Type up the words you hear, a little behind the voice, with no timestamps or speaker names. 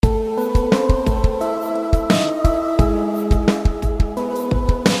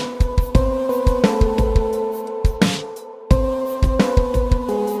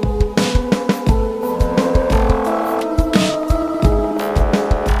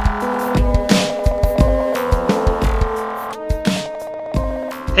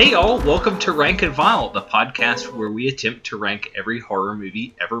Hey y'all, welcome to Rank and File, the podcast where we attempt to rank every horror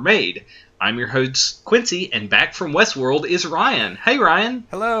movie ever made. I'm your host, Quincy, and back from Westworld is Ryan. Hey Ryan!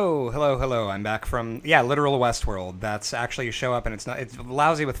 Hello. I'm back from, literal Westworld. That's actually you show up and it's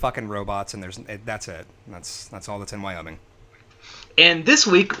lousy with fucking robots and that's it. That's all that's in Wyoming. And this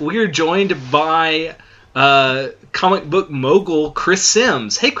week we're joined by comic book mogul Chris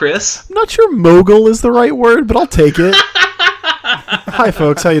Sims. Hey Chris! I'm not sure mogul is the right word, but I'll take it. Hi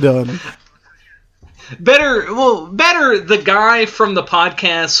folks, how you doing? Better. The guy from the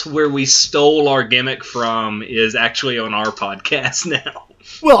podcast where we stole our gimmick from is actually on our podcast now.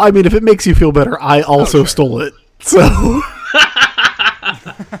 Well, I mean, if it makes you feel better, I also stole it. So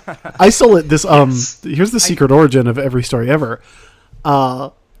I stole it. Here's the secret origin of every story ever.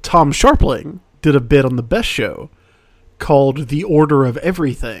 Tom Sharpling did a bit on the Best Show called "The Order of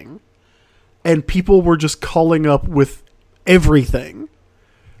Everything," and people were just calling up with everything,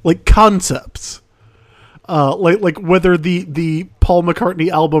 like concepts. Like whether the Paul McCartney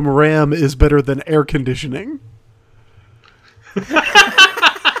album Ram is better than air conditioning.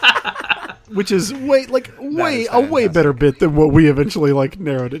 Which is way better bit than what we eventually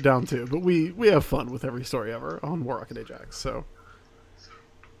narrowed it down to. But we have fun with every story ever on Warrock and Ajax, so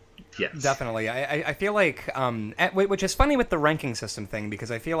yes. Definitely. I feel like which is funny with the ranking system thing,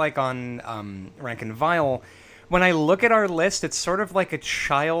 because I feel like on Rank and Vile, when I look at our list, it's sort of like a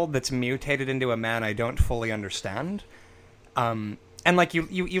child that's mutated into a man I don't fully understand. And like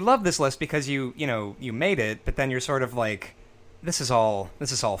you love this list because you made it, but then you're sort of like, this is all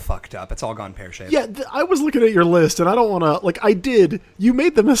fucked up. It's all gone pear-shaped. Yeah, I was looking at your list, and I don't want to you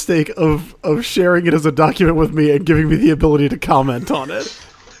made the mistake of sharing it as a document with me and giving me the ability to comment on it.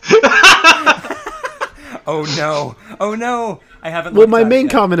 Oh no. I haven't. Well, my main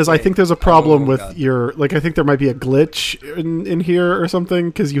comment is I think there's a problem with your, I think there might be a glitch in here or something,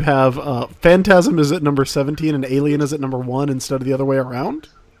 because you have Phantasm is at number 17 and Alien is at number 1 instead of the other way around.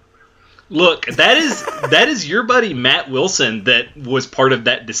 Look, that is your buddy Matt Wilson that was part of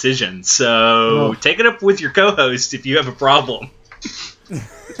that decision. So take it up with your co-host if you have a problem.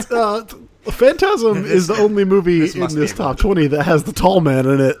 Phantasm is the only movie in this top 20 that has the tall man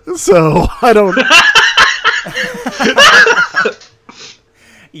in it, so I don't...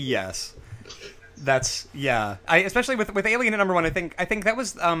 Yes, that's especially with Alien at number 1. I think that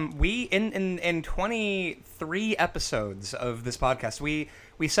was we in 23 episodes of this podcast we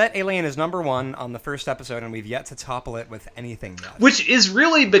set Alien as number 1 on the first episode, and we've yet to topple it with anything yet. Which is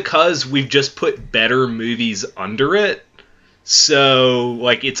really because we've just put better movies under it, so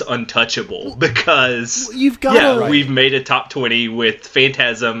it's untouchable because we've made a top 20 with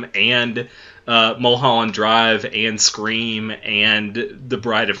Phantasm and Mulholland Drive and Scream and The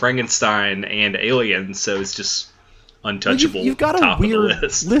Bride of Frankenstein and Alien, so it's just untouchable. You've got a weird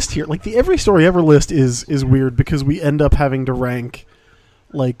list here. The Every Story Ever list is weird because we end up having to rank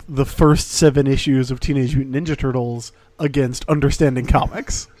the first 7 issues of Teenage Mutant Ninja Turtles against Understanding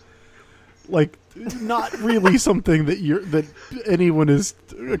Comics. Not really something that anyone is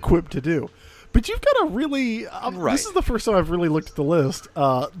equipped to do. But you've got a really this is the first time I've really looked at the list.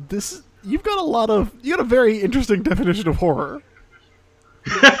 You've got a very interesting definition of horror.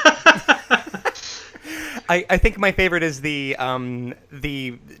 I think my favorite is the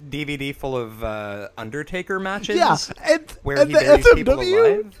DVD full of Undertaker matches. Yeah, where he buries people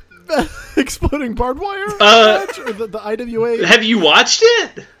alive. Exploding barbed wire match, or the IWA. Have you watched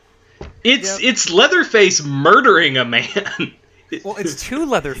it? It's Leatherface murdering a man. Well, it's 2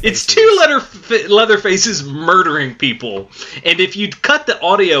 Leatherfaces. It's 2 Leatherfaces murdering people. And if you cut the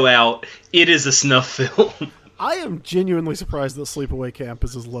audio out, it is a snuff film. I am genuinely surprised that Sleepaway Camp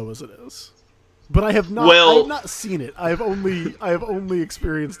is as low as it is. But I have not seen it. I have only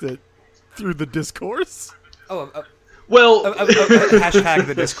experienced it through the discourse. Hashtag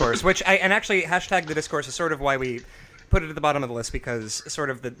the discourse, actually hashtag the discourse is sort of why we put it at the bottom of the list, because sort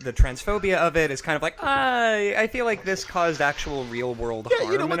of the transphobia of it is kind of I feel like this caused actual real world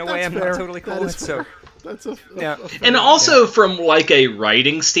harm in a way I'm not totally cool with. So that's a and also from a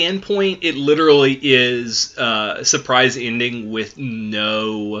writing standpoint, it literally is a surprise ending with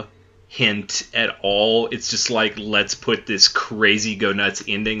no hint at all. It's just let's put this crazy go nuts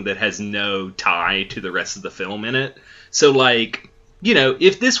ending that has no tie to the rest of the film in it. So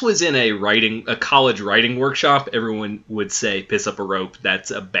if this was in a college writing workshop, everyone would say piss up a rope.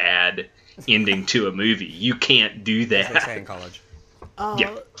 That's a bad ending to a movie. You can't do that. That's what they say in college.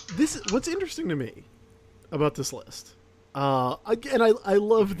 What's interesting to me about this list. Again, I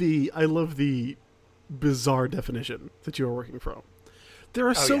love the bizarre definition that you are working from. There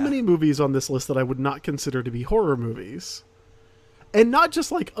are many movies on this list that I would not consider to be horror movies. And not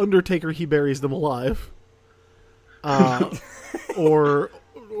just like Undertaker, he buries them alive. Or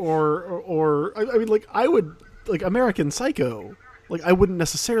I mean, like, I would, like, American Psycho, like, I wouldn't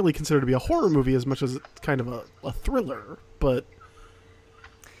necessarily consider to be a horror movie as much as it's kind of a thriller, but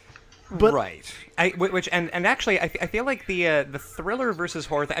right. And actually, I feel like the thriller versus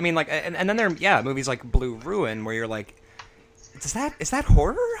horror. I mean, like, and then there are movies like Blue Ruin where you're like, is that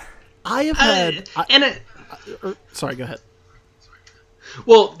horror? I have had sorry, go ahead.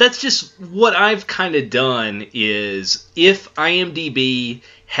 Well, that's just what I've kind of done is if IMDb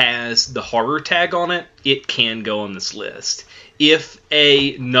has the horror tag on it, it can go on this list. If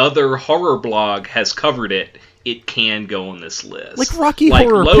another horror blog has covered it, it can go on this list. Like Rocky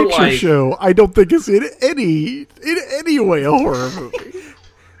Horror Picture Show, I don't think is in any way a horror movie.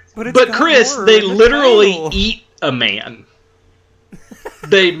 But Chris, they literally eat a man.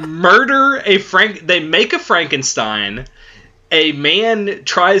 They murder they make a Frankenstein. A man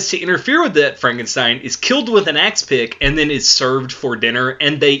tries to interfere with that Frankenstein, is killed with an axe pick, and then is served for dinner,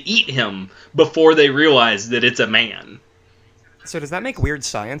 and they eat him before they realize that it's a man. So does that make Weird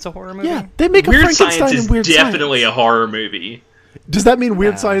Science a horror movie? Yeah, they make Weird a Frankenstein Science is in Weird definitely Science. a horror movie. Does that mean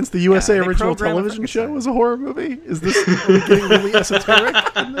Weird Science, the USA they original program television show, is a horror movie? Is this are we getting really esoteric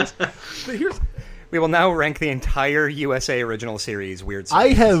in this? But we will now rank the entire USA original series Weird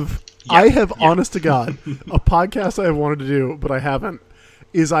Science. I have, honest to God, a podcast I have wanted to do, but I haven't,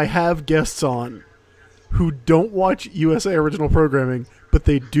 is I have guests on who don't watch USA original programming, but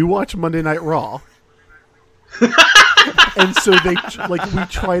they do watch Monday Night Raw. And so we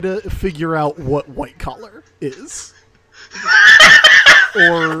try to figure out what White Collar is.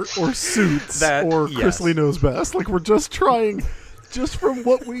 or Suits, Chris Lee Knows Best. Like, we're just trying, just from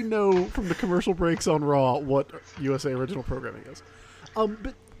what we know from the commercial breaks on Raw, what USA original programming is.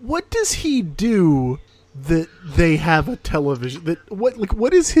 But what does he do that they have a television?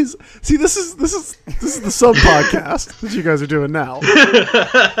 What is his? See, this is the sub podcast that you guys are doing now.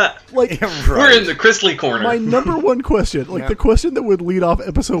 Like, we're in the Chris Lee corner. My number one question, the question that would lead off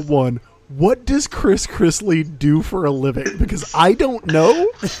episode 1. What does Chris Lee do for a living? Because I don't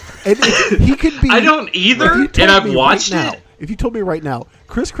know, and he could be. I don't either, and I've watched it. If you told me right now,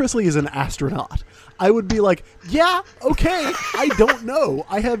 Chris Lee is an astronaut, I would be like, yeah, okay, I don't know.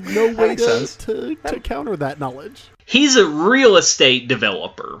 I have no way to counter that knowledge. He's a real estate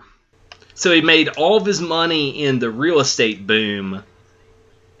developer. So he made all of his money in the real estate boom,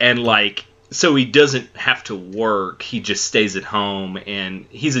 and so he doesn't have to work. He just stays at home, and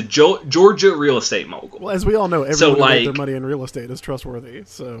he's a Georgia real estate mogul. Well, as we all know, everyone who made their money in real estate is trustworthy.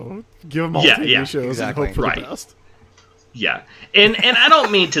 So give them all TV shows and hope for the best. Yeah, and I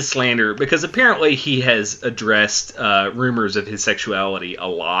don't mean to slander, because apparently he has addressed rumors of his sexuality a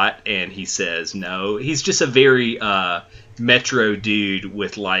lot, and he says no. He's just a very metro dude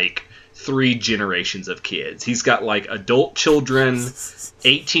with 3 generations of kids. He's got adult children,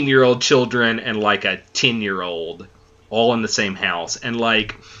 18-year-old children, and a 10-year-old all in the same house. And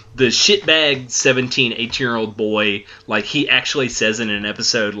the shitbag 17, 18-year-old boy, he actually says in an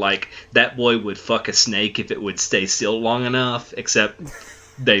episode, that boy would fuck a snake if it would stay still long enough, except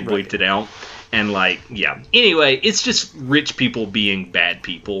they bleeped it out. And anyway, it's just rich people being bad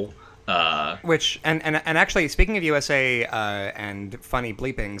people. Which and actually, speaking of USA and funny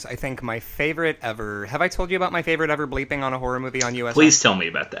bleepings, I think my favorite ever. Have I told you about my favorite ever bleeping on a horror movie on USA? Please tell me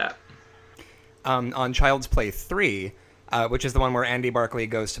about that. On Child's Play 3, which is the one where Andy Barclay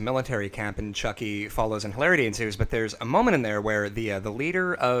goes to military camp and Chucky follows and hilarity ensues. But there's a moment in there where the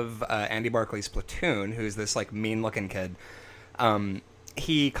leader of Andy Barclay's platoon, who's this mean-looking kid,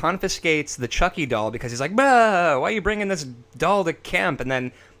 he confiscates the Chucky doll because he's like, "Bah, why are you bringing this doll to camp?" And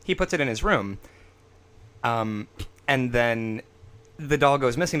then he puts it in his room, and then the doll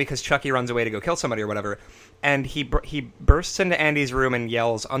goes missing because Chucky runs away to go kill somebody or whatever, and he bursts into Andy's room and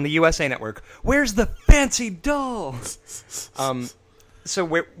yells on the USA Network, "Where's the fancy doll?" So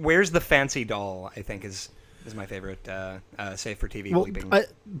where's the fancy doll? I think is my favorite safe for TV bleeping.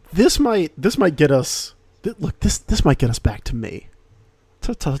 This might get us. Look, this might get us back to me.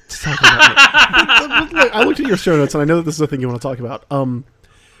 To talk about me. I looked at your show notes and I know that this is a thing you want to talk about.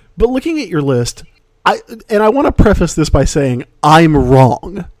 But looking at your list, I want to preface this by saying I'm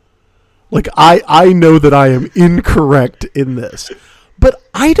wrong. I know that I am incorrect in this. But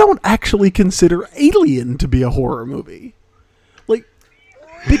I don't actually consider Alien to be a horror movie.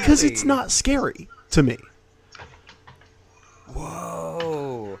 Because it's not scary to me.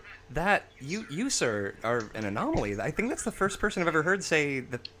 Whoa. That, you sir, are an anomaly. I think that's the first person I've ever heard say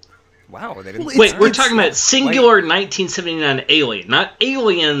that. Wow, they didn't. Well, Wait, we're it's talking about singular 1979 Alien, not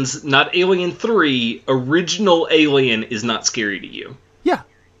Aliens, not Alien 3. Original Alien is not scary to you. Yeah,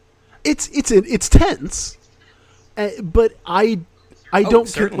 it's tense, but I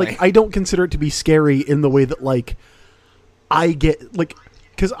don't consider it to be scary in the way that like I get like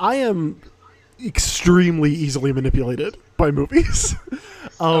because I am extremely easily manipulated by movies.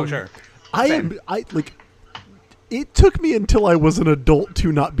 Sure. It took me until I was an adult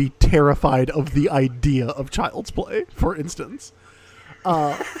to not be terrified of the idea of Child's Play, for instance.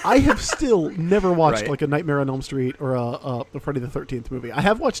 I have still never watched like a Nightmare on Elm Street or a Friday the 13th movie. I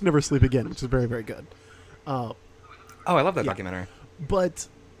have watched Never Sleep Again, which is very, very good. Oh, I love that documentary. But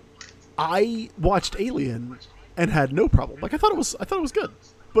I watched Alien and had no problem. Like I thought it was good,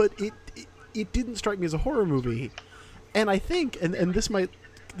 but it didn't strike me as a horror movie. And I think, and this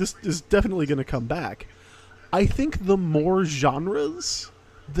is definitely going to come back. I think the more genres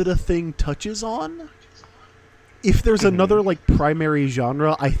that a thing touches on, if there's another like primary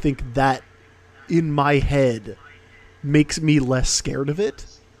genre, I think that in my head makes me less scared of it.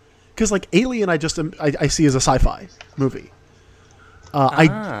 Because like Alien, I see as a sci-fi movie.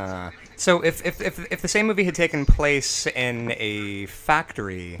 So if the same movie had taken place in a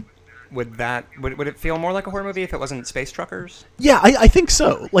factory, would it feel more like a horror movie if it wasn't space truckers? Yeah, I think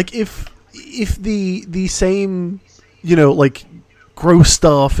so. Like if the same, like gross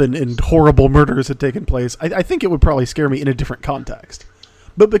stuff and horrible murders had taken place, I think it would probably scare me in a different context.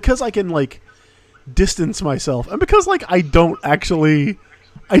 But because I can like distance myself, and because like I don't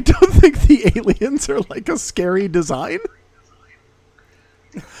think the aliens are like a scary design.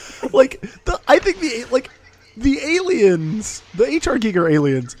 I think the aliens, the H.R. Giger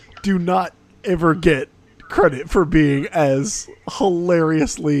aliens, do not ever get credit for being as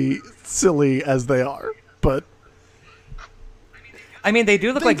hilariously silly as they are. But I mean, they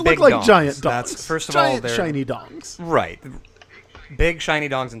do look like big like dongs. Giant dongs. That's first of giant, all, they're shiny dongs. Right, big shiny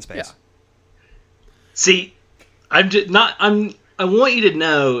dongs in space. Yeah. See, I want you to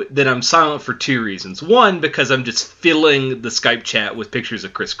know that I'm silent for two reasons. One, because I'm just filling the Skype chat with pictures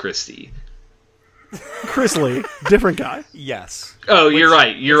of Chris Christie. Chris Lee, different guy. Yes. Oh, you're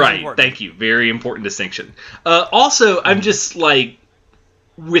right. You're right. Important. Thank you. Very important distinction. Also, I'm just like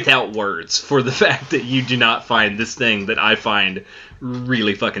without words for the fact that you do not find this thing that I find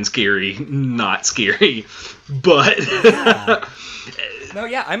really fucking scary not scary. But no,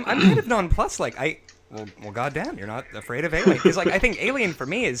 yeah, I'm kind of nonplussed. Like well, goddamn, you're not afraid of Alien? Because like I think Alien for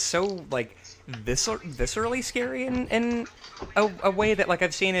me is so like viscerally scary in a way that like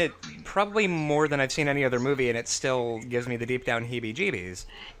I've seen it probably more than I've seen any other movie, and it still gives me the deep down heebie-jeebies.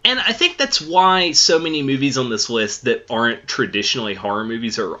 And I think that's why so many movies on this list that aren't traditionally horror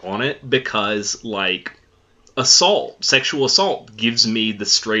movies are on it, because like sexual assault gives me the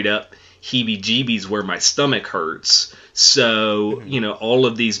straight up heebie-jeebies where my stomach hurts. So, all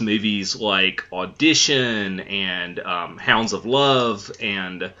of these movies like Audition and Hounds of Love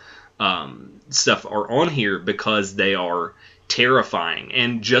and stuff are on here because they are terrifying.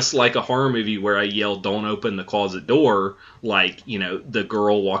 And just like a horror movie where I yell, "Don't open the closet door," like, the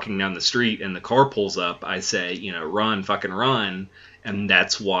girl walking down the street and the car pulls up, I say, run, fucking run. And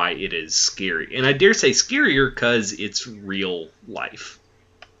that's why it is scary. And I dare say scarier because it's real life.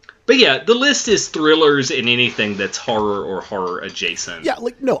 But yeah, the list is thrillers and anything that's horror or horror adjacent. Yeah,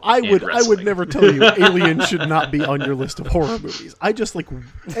 like no, I would never tell you Alien should not be on your list of horror movies. I just like,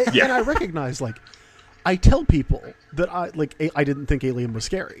 and I recognize like, I tell people that I didn't think Alien was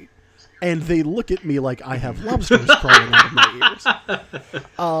scary, and they look at me like I have lobsters crawling out of my ears.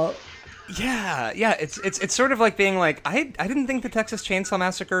 Yeah, it's sort of like being like, I didn't think the Texas Chainsaw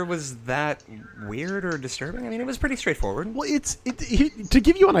Massacre was that weird or disturbing. I mean, it was pretty straightforward. Well, to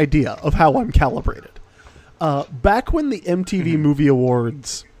give you an idea of how I'm calibrated. Back when the MTV Movie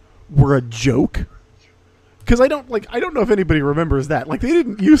Awards were a joke, because I don't know if anybody remembers that. Like, they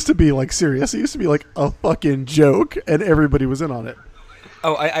didn't used to be like serious. It used to be like a fucking joke, and everybody was in on it.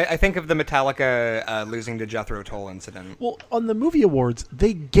 Oh, I think of the Metallica losing to Jethro Tull incident. Well, on the movie awards,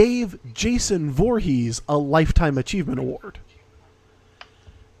 they gave Jason Voorhees a Lifetime Achievement Award.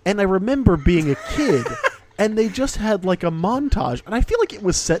 And I remember being a kid, and they just had like a montage, and I feel like it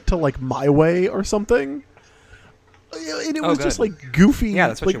was set to like My Way or something. And it was just like goofy,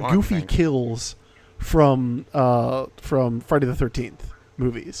 goofy kills from Friday the 13th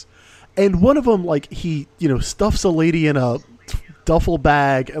movies. And one of them, like, he stuffs a lady in a duffel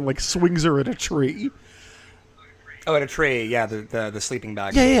bag and like swings her at a tree. Oh, at a tree, yeah, the sleeping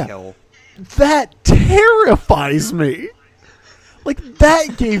bag. Yeah. Kill. That terrifies me. Like,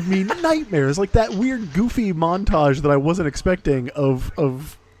 that gave me nightmares. Like that weird goofy montage that I wasn't expecting of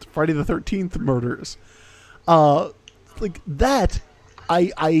Friday the 13th murders. Like that,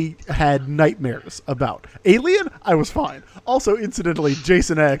 I had nightmares about. Alien, I was fine. Also, incidentally,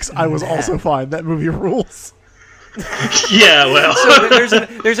 Jason X, I was also fine. That movie rules. Yeah, well. So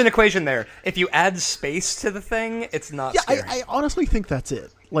there's an equation there. If you add space to the thing, it's not scary. I honestly think that's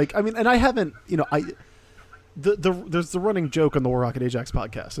it. Like, I mean, and I haven't, there's the running joke on the War Rocket Ajax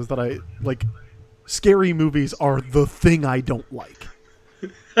podcast is that I, like, scary movies are the thing I don't like.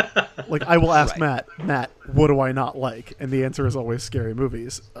 Like, I will ask Matt, what do I not like? And the answer is always scary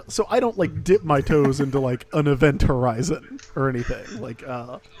movies. So I don't, like, dip my toes into, like, an Event Horizon or anything. Like,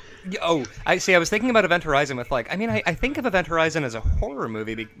 Oh, I see. I was thinking about Event Horizon with, like, I mean, I think of Event Horizon as a horror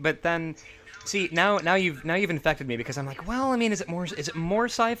movie, but then, see, now you've infected me because I'm like, well, I mean, is it more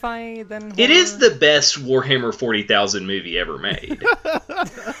sci-fi than horror? It is the best Warhammer 40,000 movie ever made.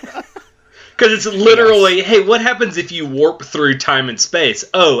 Because it's literally, hey, what happens if you warp through time and space?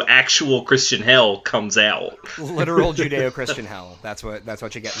 Oh, actual Christian hell comes out. Literal Judeo-Christian hell. That's what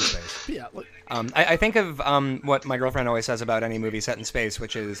you get in space. yeah. Like, I think of what my girlfriend always says about any movie set in space,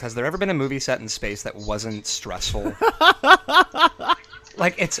 which is, has there ever been a movie set in space that wasn't stressful?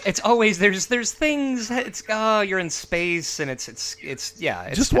 Like, it's always, there's things, it's, you're in space, and it's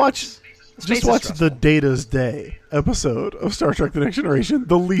just watch the Data's Day episode of Star Trek: The Next Generation,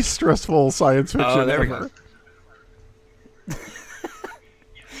 the least stressful science fiction there ever. We go.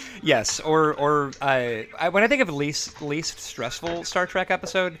 Yes, or when I think of least stressful Star Trek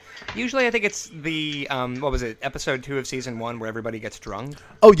episode, usually I think it's the what was it, episode 2 of season 1 where everybody gets drunk.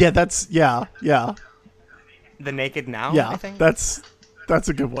 Oh yeah, that's yeah. The Naked Now. Yeah, I think that's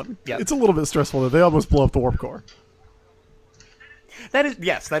a good one. Yep. It's a little bit stressful though. They almost blow up the warp core. That is,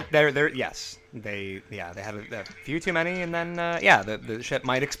 yes. They had a few too many, and then the ship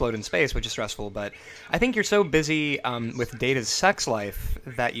might explode in space, which is stressful. But I think you're so busy with Data's sex life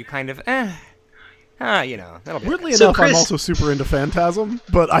that you kind of that'll be Weirdly So enough, Chris- I'm also super into Phantasm,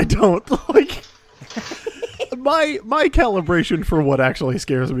 but I don't like my calibration for what actually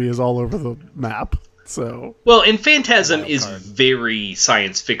scares me is all over the map. So Well, and Phantasm is card. very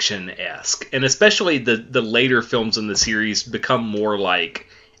science fiction-esque, and especially the later films in the series become more like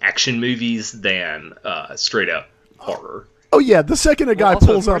action movies than straight-up horror. oh yeah, the second a guy also,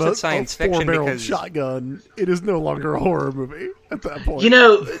 pulls of out course a it's science fiction four-barreled because- shotgun, it is no longer a horror movie at that point. You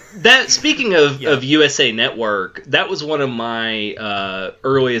know, that speaking of Yeah. USA Network, that was one of my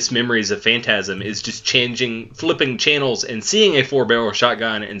earliest memories of Phantasm, is just flipping channels and seeing a 4-barrel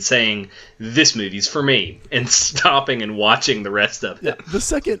shotgun and saying, this movie's for me, and stopping and watching the rest of it. The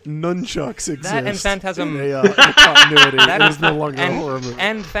second nunchucks exist That and Phantasm- in a continuity, That it is is no longer a horror movie.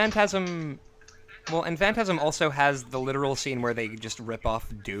 And Phantasm. Well, and Phantasm also has the literal scene where they just rip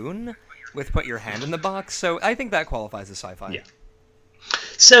off Dune with "Put Your Hand in the Box," so I think that qualifies as sci-fi. Yeah.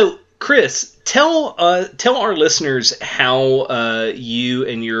 So, Chris, tell our listeners how you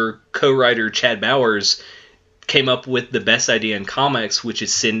and your co-writer Chad Bowers came up with the best idea in comics, which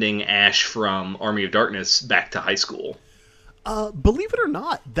is sending Ash from Army of Darkness back to high school. Believe it or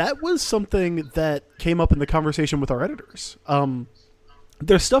not, that was something that came up in the conversation with our editors.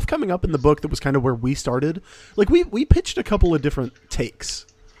 There's stuff coming up in the book that was kind of where we started. Like, we pitched a couple of different takes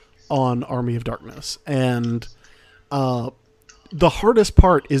on Army of Darkness, and the hardest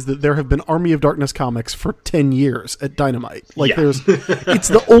part is that there have been Army of Darkness comics for 10 years at Dynamite. Like, Yeah. it's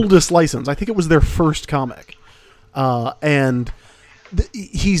the oldest license. I think it was their first comic. And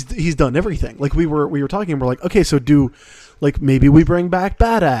he's done everything. Like, we were talking, and we're like, okay, so maybe we bring back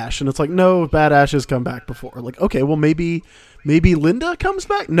Bad Ash, and it's like, no, Bad Ash has come back before. Like, okay, well, maybe Linda comes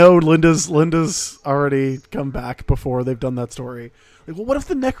back. No, Linda's already come back before. They've done that story. Like, well, what if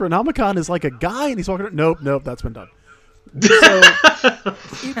the Necronomicon is like a guy and he's walking around? Nope, that's been done. So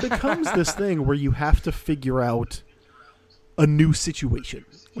it becomes this thing where you have to figure out a new situation,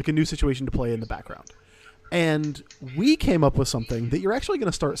 like a new situation to play in the background. And we came up with something that you're actually going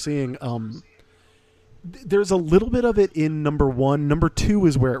to start seeing. There's a little bit of it in number 1. Number 2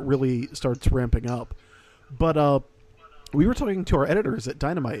 is where it really starts ramping up. But we were talking to our editors at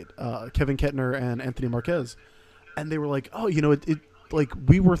Dynamite, Kevin Kettner and Anthony Marquez, and they were like, "Oh, it like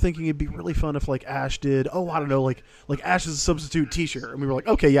we were thinking it'd be really fun if like Ash did. Oh, I don't know, like Ash is a substitute teacher." And we were like,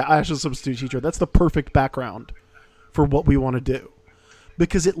 "Okay, yeah, Ash is a substitute teacher. That's the perfect background for what we want to do,"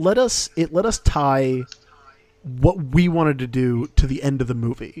 because it let us tie what we wanted to do to the end of the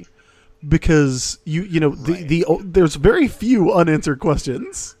movie. Because there's very few unanswered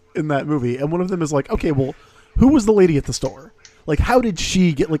questions in that movie, and one of them is like, okay, well, who was the lady at the store? Like, how did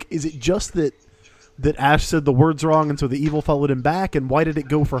she get? Like, is it just that Ash said the words wrong, and so the evil followed him back? And why did it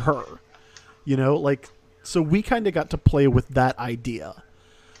go for her? So we kind of got to play with that idea.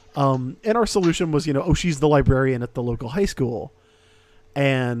 And our solution was, oh, she's the librarian at the local high school,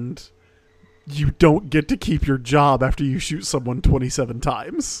 and you don't get to keep your job after you shoot someone 27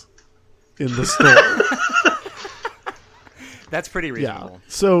 times in the store. That's pretty reasonable. Yeah.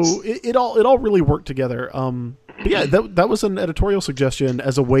 So it all really worked together. But yeah, that was an editorial suggestion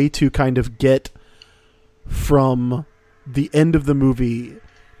as a way to kind of get from the end of the movie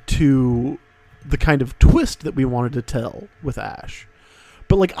to the kind of twist that we wanted to tell with Ash.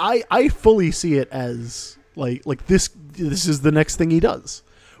 But like I fully see it as like this is the next thing he does,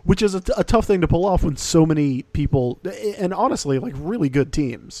 which is a tough thing to pull off when so many people, and honestly like really good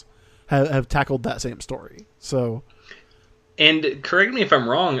teams have tackled that same story. So. And correct me if I'm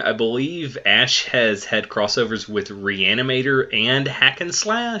wrong, I believe Ash has had crossovers with Reanimator and Hack and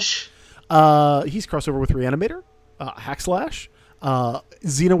Slash. He's crossover with Reanimator, Hack Slash,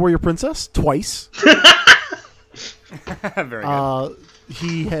 Xena Warrior Princess twice. Very good.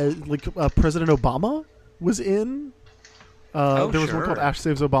 He had President Obama was in. There was one called Ash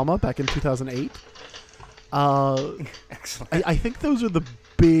Saves Obama back in 2008. Excellent. I think those are the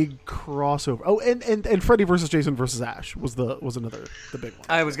big crossover. Oh, and Freddy versus Jason versus Ash was another the big one.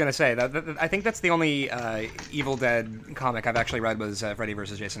 I was gonna say that I think that's the only Evil Dead comic I've actually read was Freddy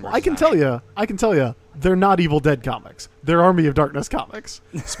versus Jason. Versus I can Ash. tell you, they're not Evil Dead comics. They're Army of Darkness comics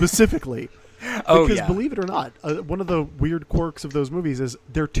specifically. Oh, because yeah. believe it or not, one of the weird quirks of those movies is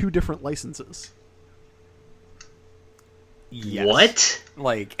they're two different licenses. Yes. What?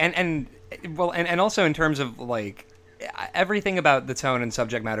 Like and also in terms of like everything about the tone and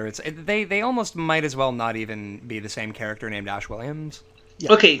subject matter, they almost might as well not even be the same character named Ash Williams.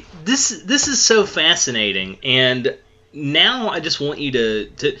 Yeah. Okay, this is so fascinating, and now I just want you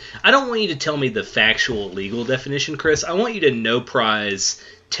to I don't want you to tell me the factual legal definition, Chris. I want you to no prize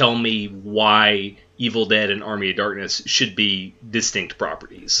tell me why Evil Dead and Army of Darkness should be distinct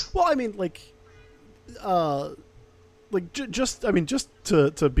properties. Well, I mean, just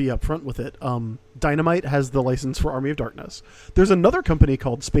to be upfront with it, Dynamite has the license for Army of Darkness. There's another company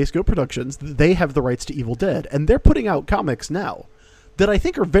called Space Goat Productions. They have the rights to Evil Dead, and they're putting out comics now that I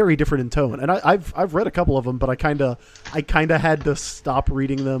think are very different in tone. And I've read a couple of them, but I kind of had to stop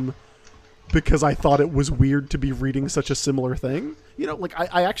reading them because I thought it was weird to be reading such a similar thing.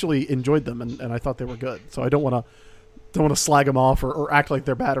 I actually enjoyed them, and I thought they were good. So I don't want to slag them off or act like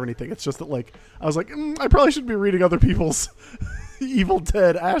they're bad or anything. It's just that I was like, I probably shouldn't be reading other people's Evil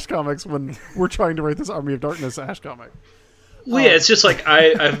Dead Ash comics when we're trying to write this Army of Darkness Ash comic. Well, yeah, it's just like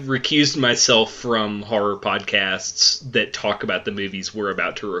I've recused myself from horror podcasts that talk about the movies we're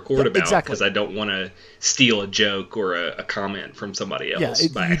about to record about because I don't want to steal a joke or a comment from somebody else.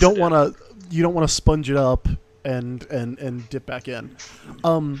 Yeah, you don't want to sponge it up and dip back in.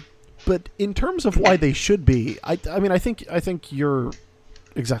 But in terms of why they should be, I think you're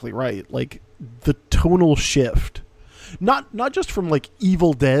exactly right. Like the tonal shift, not just from like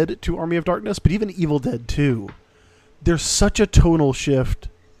Evil Dead to Army of Darkness, but even Evil Dead 2. There's such a tonal shift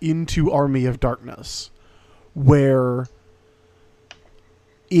into Army of Darkness where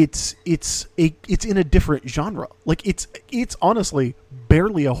it's in a different genre. Like it's honestly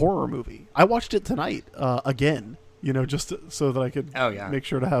barely a horror movie. I watched it tonight again. Just so that I could make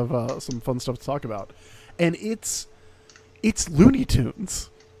sure to have some fun stuff to talk about. And it's Looney Tunes.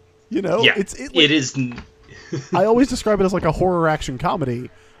 Yeah, it is. I always describe it as like a horror action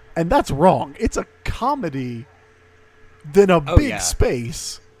comedy, and that's wrong. It's a comedy, then a big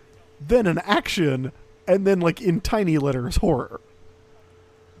space, then an action, and then like in tiny letters horror.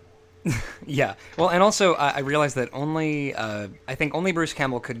 Yeah. Well, and also I realized that I think only Bruce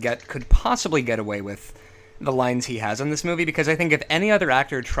Campbell could possibly get away with the lines he has in this movie, because I think if any other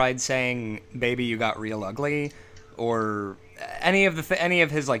actor tried saying "Baby, you got real ugly," or any of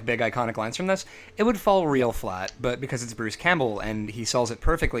his like big iconic lines from this, it would fall real flat. But because it's Bruce Campbell and he sells it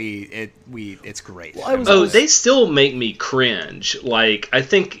perfectly, it's great. Well, they still make me cringe. Like I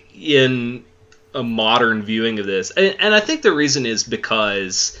think in a modern viewing of this, and I think the reason is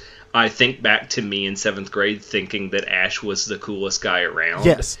because I think back to me in 7th grade thinking that Ash was the coolest guy around.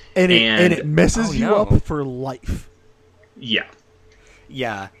 Yes, and it messes you up for life. Yeah.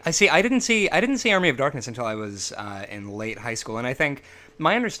 Yeah, I didn't see Army of Darkness until I was in late high school, and I think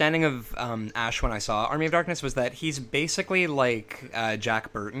my understanding of Ash when I saw Army of Darkness was that he's basically like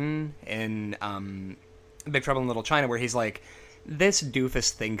Jack Burton in Big Trouble in Little China, where he's like, this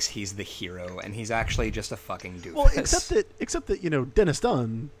doofus thinks he's the hero, and he's actually just a fucking doofus. Well, except that Dennis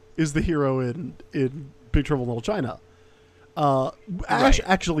Dunn is the hero in Big Trouble in Little China. Ash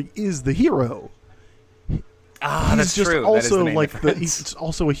actually is the hero. That's just true. Also that is he's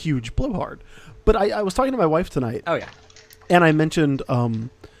also a huge blowhard. But I was talking to my wife tonight. Oh yeah. And I mentioned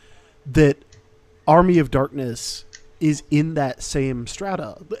that Army of Darkness is in that same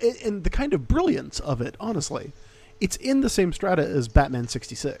strata. And the kind of brilliance of it, honestly, it's in the same strata as Batman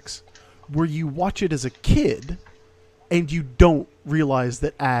 66, where you watch it as a kid and you don't realize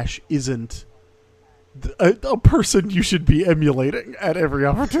that Ash isn't a person you should be emulating at every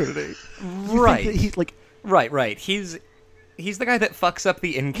opportunity. Right. He's like, right. He's the guy that fucks up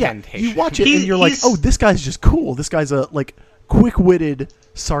the incantation. You watch it and you're like, oh, this guy's just cool. This guy's a like quick-witted,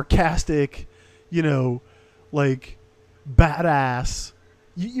 sarcastic, like badass.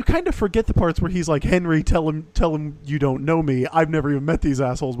 You kind of forget the parts where he's like, Henry, tell him you don't know me. I've never even met these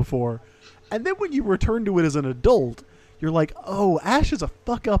assholes before. And then when you return to it as an adult, you're like, oh, Ash is a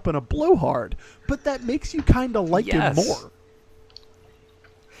fuck up and a blowhard. But that makes you kind of like him more.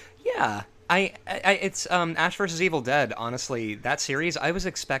 Yeah. It's Ash vs. Evil Dead. Honestly, that series, I was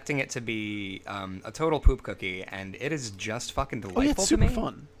expecting it to be a total poop cookie, and it is just fucking delightful. Oh, yeah, it's super to me.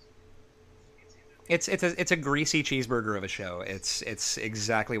 fun. It's a greasy cheeseburger of a show. It's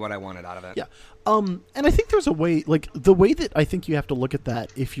exactly what I wanted out of it. Yeah. And I think there's a way, like the way that I think you have to look at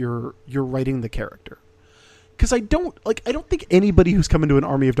that if you're writing the character. Because I don't think anybody who's come into an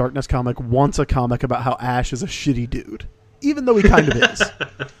Army of Darkness comic wants a comic about how Ash is a shitty dude, even though he kind of is.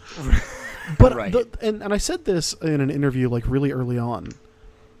 But right. And I said this in an interview like really early on.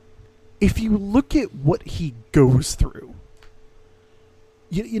 If you look at what he goes through,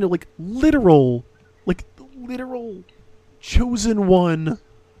 you know, like literal chosen one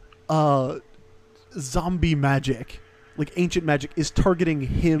zombie magic, like ancient magic, is targeting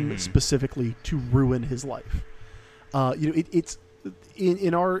him specifically to ruin his life. It's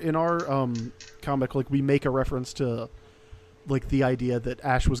in our comic, like we make a reference to like the idea that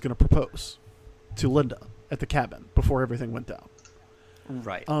Ash was going to propose to Linda at the cabin before everything went down.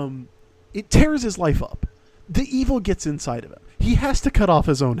 Right. It tears his life up. The evil gets inside of him. He has to cut off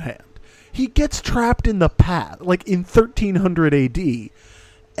his own hand. He gets trapped in the past, like in 1300 AD,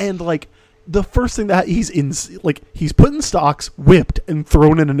 and like the first thing that he's put in stocks, whipped, and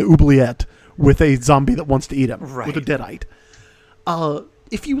thrown in an oubliette with a zombie that wants to eat him, right. with a deadite.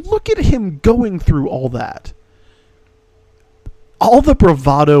 If you look at him going through all that, all the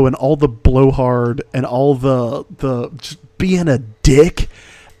bravado and all the blowhard and all the just being a dick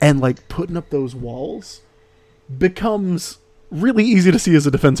and like putting up those walls becomes really easy to see as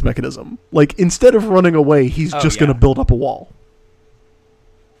a defense mechanism. Like instead of running away, he's just going to build up a wall.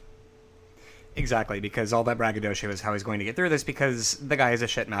 Exactly, because all that braggadocio is how he's going to get through this, because the guy is a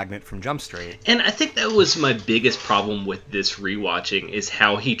shit magnet from Jump Street. And I think that was my biggest problem with this rewatching, is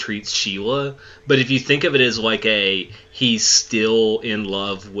how he treats Sheila. But if you think of it as like he's still in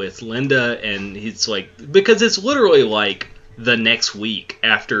love with Linda, and he's like, because it's literally like the next week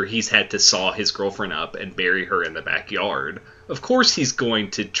after he's had to saw his girlfriend up and bury her in the backyard. Of course he's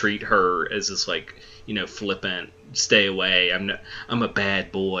going to treat her as this like, flippant, stay away, I'm a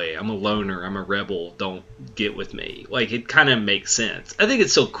bad boy, I'm a loner, I'm a rebel, don't get with me. Like, it kind of makes sense. I think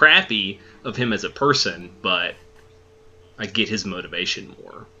it's still crappy of him as a person, but I get his motivation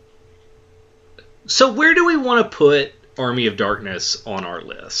more. So where do we want to put Army of Darkness on our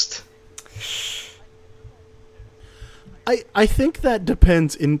list? I think that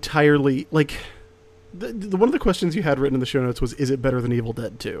depends entirely, like, one of the questions you had written in the show notes was, is it better than Evil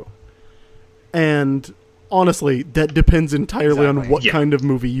Dead 2? And honestly, that depends entirely on what kind of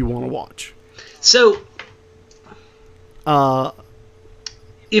movie you want to watch. So,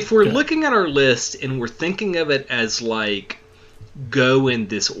 if we're looking at our list and we're thinking of it as like, go in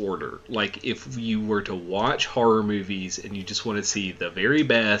this order, like if you were to watch horror movies and you just want to see the very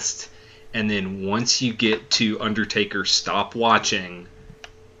best, and then once you get to Undertaker, stop watching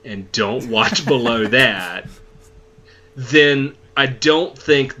and don't watch below that, then I don't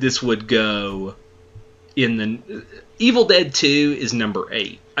think this would go in the... Evil Dead 2 is number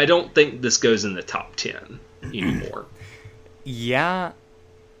 8. I don't think this goes in the top 10 anymore. Yeah.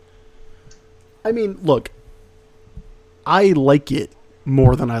 I mean, look, I like it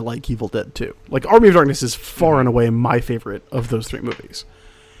more than I like Evil Dead 2. Like, Army of Darkness is far and away my favorite of those three movies.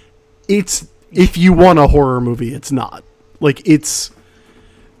 It's... If you want a horror movie, it's not. Like, it's...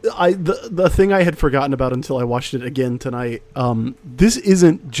 The thing I had forgotten about until I watched it again tonight, this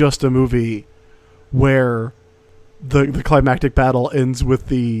isn't just a movie where the climactic battle ends with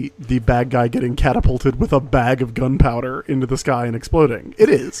the bad guy getting catapulted with a bag of gunpowder into the sky and exploding. It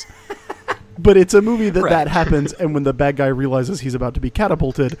is. But it's a movie that happens, and when the bad guy realizes he's about to be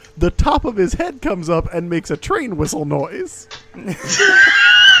catapulted, the top of his head comes up and makes a train whistle noise.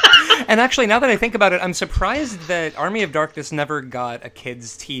 And actually, now that I think about it, I'm surprised that Army of Darkness never got a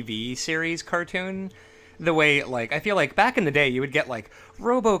kids' TV series cartoon. the way, like, I feel like back in the day you would get, like,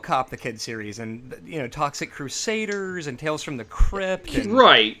 RoboCop the kid series and, you know, Toxic Crusaders and Tales from the Crypt. And...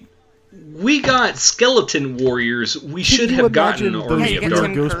 Right. We got Skeleton Warriors. We should have gotten Army of those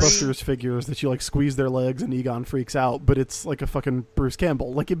Darkness. Ghostbusters figures that you like squeeze their legs and Egon freaks out, but it's like a fucking Bruce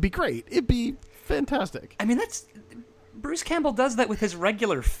Campbell. Like, it'd be great. It'd be fantastic. I mean, that's... Bruce Campbell does that with his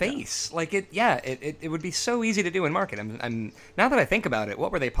regular face. Like, it would be so easy to do and market. I'm now that I think about it,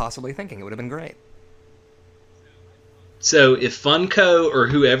 what were they possibly thinking? It would have been great. So if Funko or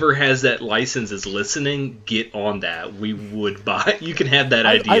whoever has that license is listening, get on that. We would buy. You can have that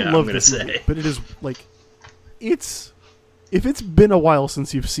idea. I love I'm going to this say, movie, but it is like, if it's been a while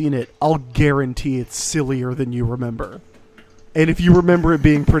since you've seen it, I'll guarantee it's sillier than you remember. And if you remember it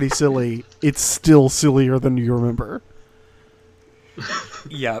being pretty silly, it's still sillier than you remember.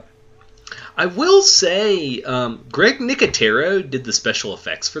 Yep. I will say, Greg Nicotero did the special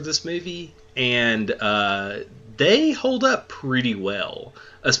effects for this movie, and they hold up pretty well.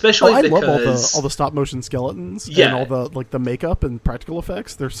 Especially I because love all the stop motion skeletons and all the makeup and practical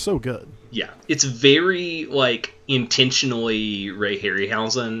effects. They're so good. Yeah, it's very like intentionally Ray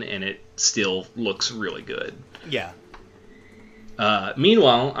Harryhausen, and it still looks really good. Yeah.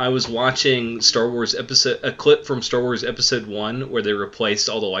 Meanwhile, I was watching a clip from Star Wars Episode 1 where they replaced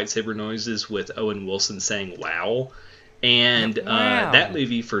all the lightsaber noises with Owen Wilson saying "Wow," and Wow. that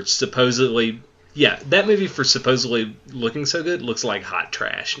movie for supposedly looking so good looks like hot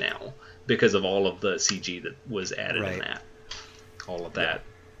trash now because of all of the CG that was added in that, all of that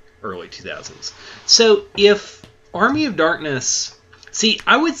early 2000s. So if Army of Darkness,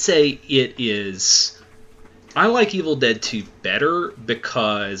 I would say it is. I like Evil Dead 2 better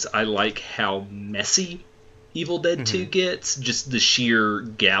because I like how messy Evil Dead 2 gets. Just the sheer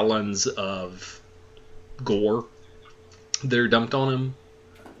gallons of gore that are dumped on him.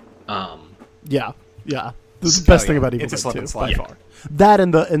 Yeah. This is the best thing about Evil It's Dead a 2 slip and by slide. far. That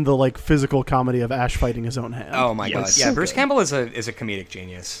and the like physical comedy of Ash fighting his own hand. Oh my god! Yeah, so Bruce good. Campbell is a comedic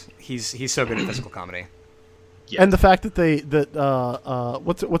genius. He's so good at physical comedy. Yeah. And the fact that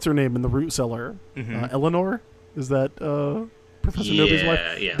what's her name in the root cellar? Eleanor? Is that Professor Nobody's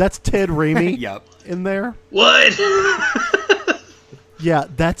wife? Yeah. That's Ted Raimi Yep. in there. What? Yeah,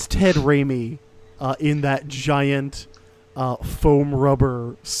 that's Ted Raimi in that giant foam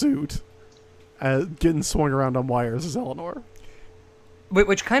rubber suit getting swung around on wires as Eleanor.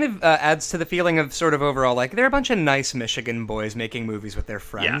 Which kind of adds to the feeling of sort of overall, like, they're a bunch of nice Michigan boys making movies with their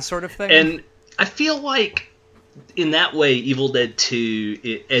friends sort of thing. And I feel like in that way, Evil Dead 2,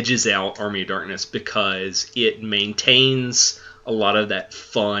 it edges out Army of Darkness because it maintains a lot of that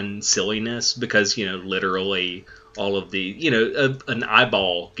fun silliness because, literally all of the, an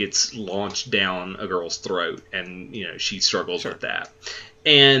eyeball gets launched down a girl's throat and, she struggles with that.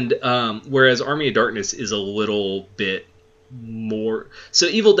 And whereas Army of Darkness is a little bit more... So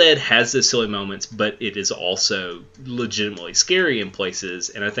Evil Dead has those silly moments, but it is also legitimately scary in places,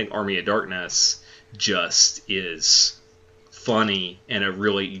 and I think Army of Darkness just is funny and a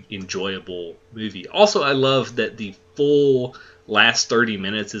really enjoyable movie. Also, I love that the full last 30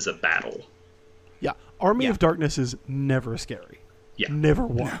 minutes is a battle. Yeah, Army of Darkness is never scary. Yeah. Never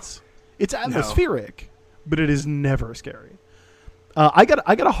once. No. It's atmospheric, but it is never scary. I got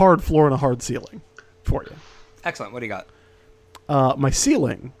a hard floor and a hard ceiling for you. Excellent. What do you got? My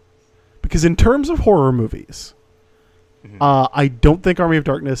ceiling, because in terms of horror movies, I don't think Army of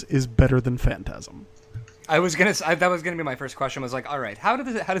Darkness is better than Phantasm. That was gonna be my first question. Was like, all right, how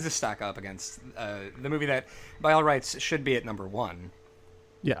does this stack up against the movie that, by all rights, should be at number 1?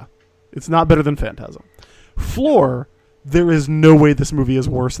 Yeah, it's not better than Phantasm. Floor, there is no way this movie is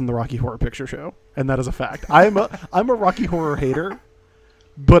worse than the Rocky Horror Picture Show, and that is a fact. I'm a Rocky Horror hater,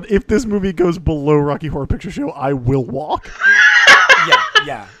 but if this movie goes below Rocky Horror Picture Show, I will walk.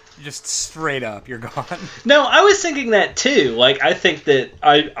 Yeah. Just straight up, you're gone. No, I was thinking that too. Like, I think that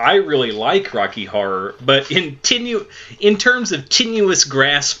I really like Rocky Horror, but in terms of tenuous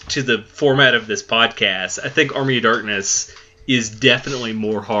grasp to the format of this podcast, I think Army of Darkness is definitely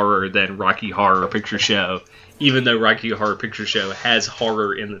more horror than Rocky Horror Picture Show, even though Rocky Horror Picture Show has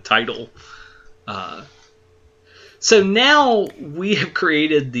horror in the title. So now we have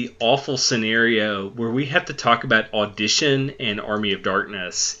created the awful scenario where we have to talk about Audition and Army of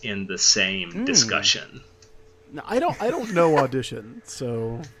Darkness in the same discussion. No, I don't know Audition,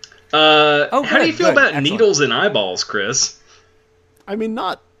 so... how do you feel about Excellent. needles and eyeballs, Chris? I mean,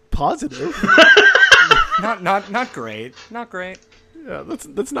 not positive. not great. Not great. Yeah,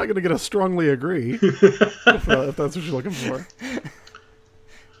 that's not going to get us strongly agree, if that's what you're looking for.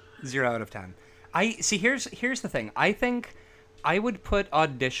 0 out of 10. Here's the thing. I think I would put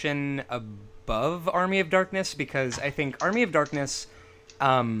Audition above Army of Darkness because I think Army of Darkness,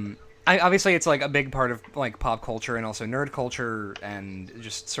 obviously it's like a big part of like pop culture and also nerd culture and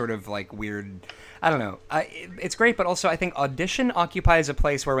just sort of like weird. I don't know. It's great, but also I think Audition occupies a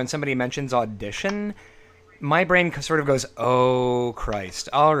place where when somebody mentions Audition, my brain sort of goes, "Oh Christ!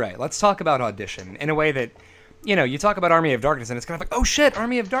 All right, let's talk about Audition," in a way that, you talk about Army of Darkness and it's kind of like, "Oh shit,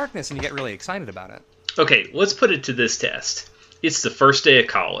 Army of Darkness," and you get really excited about it. Okay, let's put it to this test. It's the first day of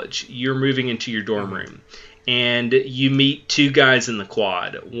college. You're moving into your dorm room, and you meet two guys in the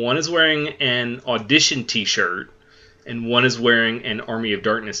quad. One is wearing an Audition t-shirt, and one is wearing an Army of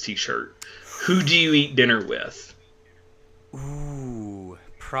Darkness t-shirt. Who do you eat dinner with? Ooh,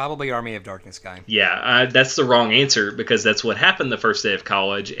 probably Army of Darkness guy. Yeah, that's the wrong answer because that's what happened the first day of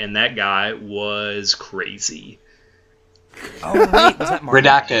college, and that guy was crazy. Oh, wait, was that Martin?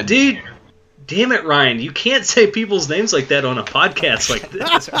 Redacted. Dude, damn it, Ryan. You can't say people's names like that on a podcast like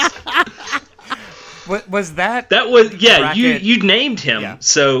this. Was that... That was, yeah, bracket? you named him, Yeah.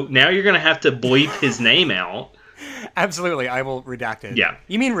 so now you're going to have to bleep his name out. Absolutely, I will redact it. Yeah.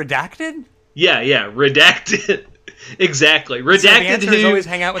 You mean redacted? Yeah, redacted. Exactly. Redacted answer is who always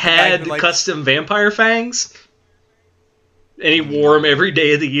hang out with the guy had who, like- custom vampire fangs, and he wore them every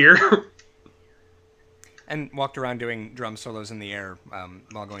day of the year. And walked around doing drum solos in the air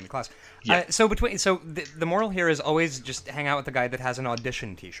while going to class. Yeah. So the moral here is always just hang out with the guy that has an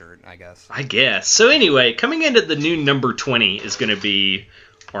Audition t-shirt, I guess. I guess. So anyway, coming into the new number 20 is going to be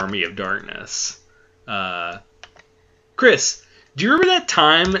Army of Darkness. Chris, do you remember that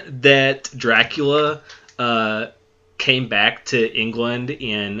time that Dracula came back to England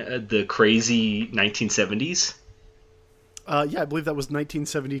in the crazy 1970s? Yeah, I believe that was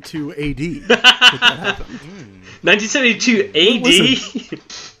 1972 AD that happened. 1972 AD? Listen.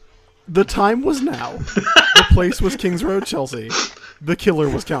 The time was now. The place was Kings Road, Chelsea. The killer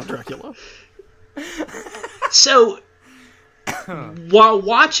was Count Dracula. So, while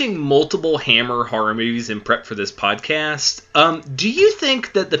watching multiple Hammer horror movies in prep for this podcast, do you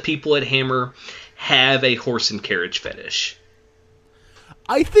think that the people at Hammer have a horse and carriage fetish?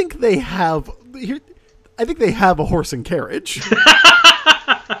 I think they have. I think they have a horse and carriage.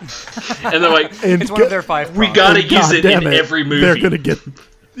 And they're like, And It's one of their 5 we prompts. gotta use it in goddamn every movie. They're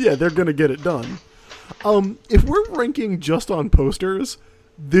gonna get it done. If we're ranking just on posters,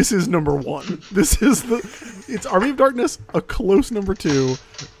 this is number 1. It's Army of Darkness, a close number 2,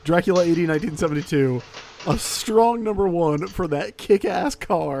 Dracula AD 1972, a strong number 1 for that kick-ass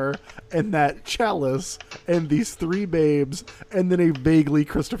car and that chalice and these 3 babes and then a vaguely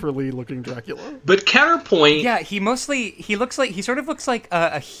Christopher Lee looking Dracula. But counterpoint, Yeah, he sort of looks like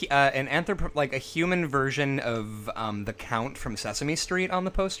a human version of the Count from Sesame Street on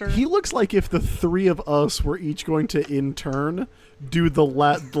the poster. He looks like if the 3 of us were each going to in turn do the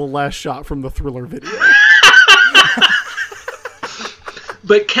last shot from the Thriller video.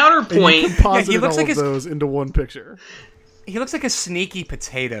 but And counterpoint, you composited Yeah, he looks all like of his- those into one picture. He looks like a sneaky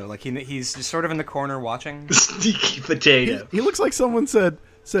potato, like he's just sort of in the corner watching. sneaky potato. He looks like someone said,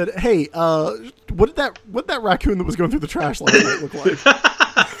 "Hey, what did that raccoon that was going through the trash last night look like?"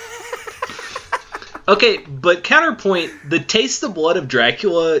 Okay, but counterpoint, the Taste the Blood of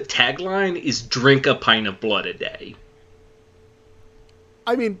Dracula tagline is drink a pint of blood a day.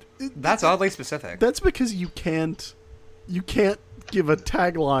 I mean, That's oddly specific. that's because you can't give a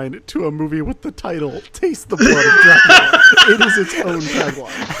tagline to a movie with the title "Taste the Blood of Dracula." It is its own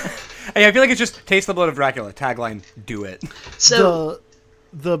tagline. Hey, I feel like it's just Taste the Blood of Dracula. Tagline, do it. So,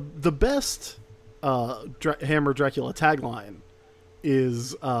 The best Hammer Dracula tagline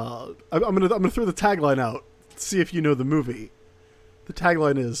is I'm gonna throw the tagline out. See if you know the movie. The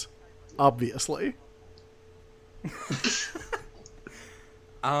tagline is obviously.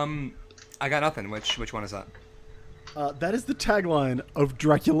 I got nothing. Which one is that? That is the tagline of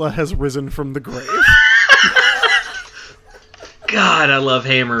Dracula Has Risen from the Grave. God, I love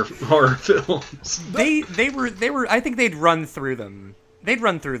Hammer horror films. They were. I think they'd run through them. They'd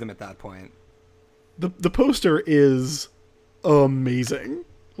run through them at that point. The poster is amazing.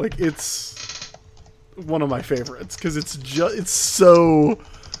 Like, it's one of my favorites because it's so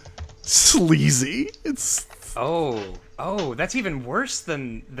sleazy. It's Oh, that's even worse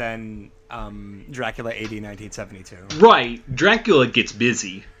than Dracula AD 1972. Right, Dracula gets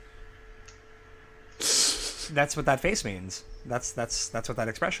busy. That's what that face means. That's what that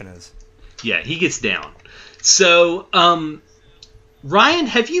expression is. Yeah, he gets down. So, Ryan,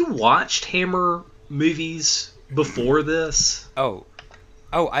 have you watched Hammer movies before this? Oh,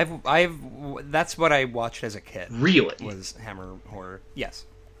 I've that's what I watched as a kid. Really? Was Hammer horror? Yes.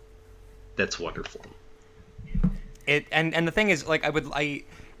 That's wonderful. And the thing is, like,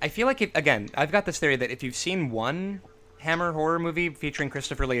 I feel like again, I've got this theory that if you've seen one Hammer horror movie featuring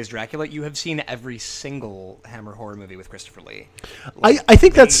Christopher Lee as Dracula, you have seen every single Hammer horror movie with Christopher Lee. Like, I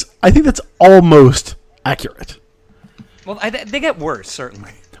think that's almost accurate. Well, they get worse,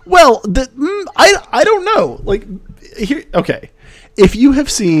 certainly. Well, I don't know. Like, here, okay, if you have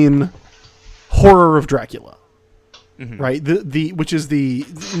seen Horror of Dracula, right, the which is the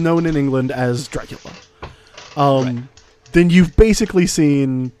known in England as Dracula, Right. then you've basically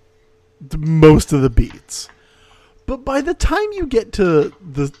seen most of the beats. But by the time you get to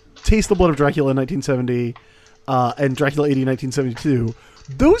the Taste the Blood of Dracula in 1970 and Dracula AD 1972,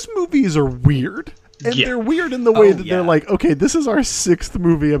 those movies are weird. And Yeah. they're weird in the way that yeah. they're like, okay, this is our sixth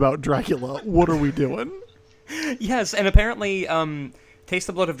movie about Dracula. What are we doing? Yes, and apparently, Taste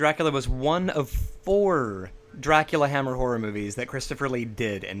the Blood of Dracula was one of 4 Dracula Hammer horror movies that Christopher Lee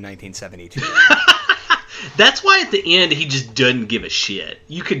did in 1972. That's why at the end he just doesn't give a shit.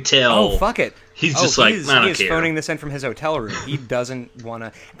 You could tell. Oh, fuck it. He's just like, I don't he is care. phoning this in from his hotel room. He doesn't want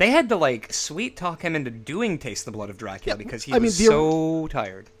to... They had to, like, sweet talk him into doing Taste the Blood of Dracula because he was so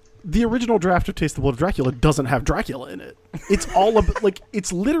tired. The original draft of Taste the Blood of Dracula doesn't have Dracula in it. It's all about, like,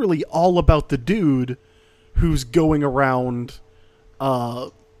 it's literally all about the dude who's going around,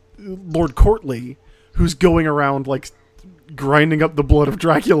 Lord Courtly, who's going around, like, grinding up the blood of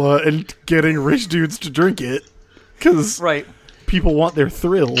Dracula and getting rich dudes to drink it. Because Right. people want their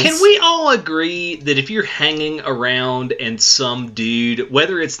thrills. Can we all agree that if you're hanging around and some dude,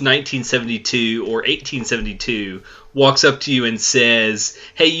 whether it's 1972 or 1872, walks up to you and says,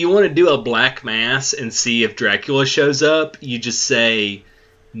 hey, you want to do a black mass and see if Dracula shows up? You just say,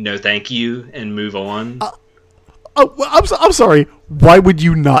 no thank you, and move on? Oh, well, I'm sorry. Why would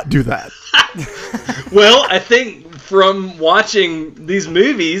you not do that? Well, I think from watching these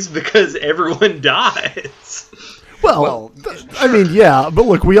movies, because everyone dies. Well, I mean, yeah, but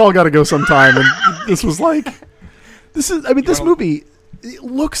look, we all got to go sometime, and this was like, this movie, it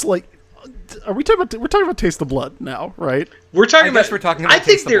looks like, we're talking about Taste the Blood now, right? We're talking we're talking about I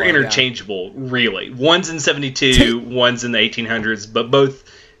think Taste the they're Blood, yeah. interchangeable, really. One's in 72, one's in the 1800s, but both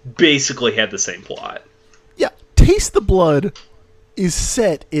basically had the same plot. Yeah, Taste the Blood is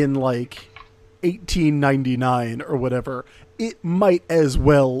set in, like, 1899 or whatever. It might as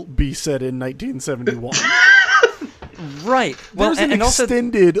well be set in 1971. Right. Well, There's an and also...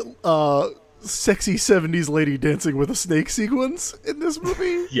 extended sexy 70s lady dancing with a snake sequence in this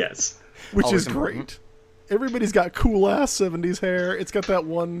movie, Yes. which Always is important. great. Everybody's got cool ass 70s hair. It's got that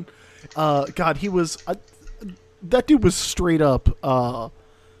one. God, he was that dude was straight up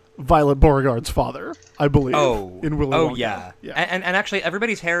Violet Beauregard's father, I believe. In Willy Wonka. Yeah. And actually,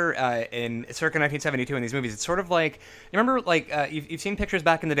 everybody's hair in circa 1972 in these movies, it's sort of like, you remember, like, you've seen pictures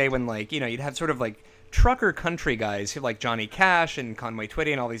back in the day when, like, you know, you'd have sort of like trucker country guys who, like Johnny Cash and Conway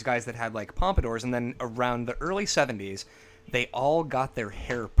Twitty and all these guys that had like pompadours, and then around the early 70s, they all got their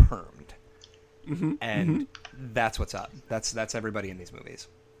hair permed. And that's what's up. That's everybody in these movies.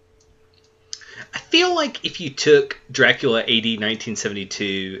 I feel like if you took Dracula AD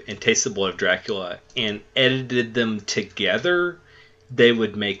 1972 and Taste the Blood of Dracula and edited them together, they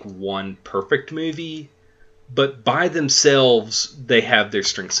would make one perfect movie. But by themselves, they have their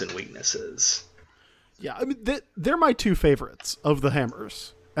strengths and weaknesses. Yeah, I mean, they're my two favorites of the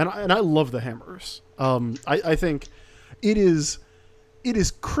Hammers, and I love the Hammers. I think it is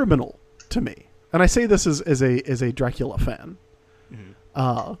criminal to me, and I say this as a Dracula fan.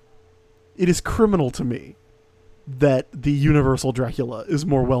 It is criminal to me that the Universal Dracula is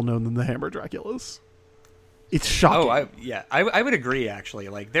more well known than the Hammer Draculas. It's shocking. I would agree, actually.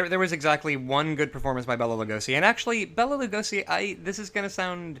 Like, there was exactly one good performance by Bela Lugosi, and actually, Bela Lugosi, this is going to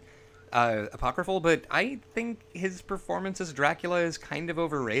sound apocryphal, but I think his performance as Dracula is kind of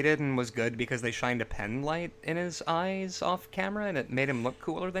overrated and was good because they shined a pen light in his eyes off camera, and it made him look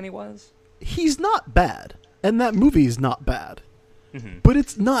cooler than he was. He's not bad, and that movie's not bad, but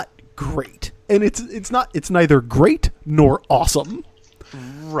it's not great, and it's neither great nor awesome.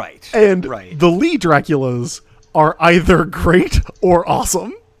 Right. And right. the Lee Draculas are either great or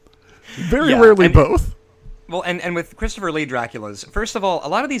awesome. Very rarely both. Well, and with Christopher Lee Draculas, first of all, a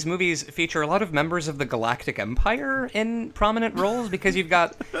lot of these movies feature a lot of members of the Galactic Empire in prominent roles, because you've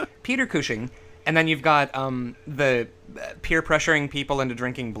got Peter Cushing, and then you've got the peer pressuring people into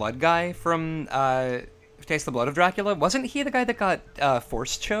drinking blood guy from Taste the Blood of Dracula. Wasn't he the guy that got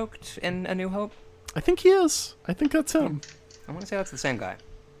force choked in A New Hope? I think he is. I think that's him. I want to say that's the same guy.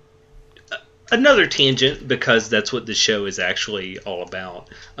 another tangent, because that's what the show is actually all about.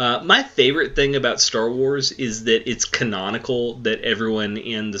 My favorite thing about Star Wars is that it's canonical that everyone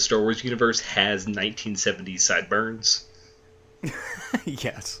in the Star Wars universe has 1970s sideburns.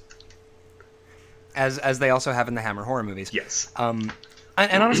 Yes. As they also have in the Hammer horror movies. Yes. And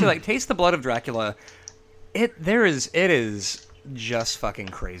honestly, like, Taste the Blood of Dracula, it is just fucking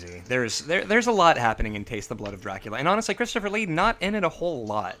crazy. There's a lot happening in Taste the Blood of Dracula, and honestly, Christopher Lee not in it a whole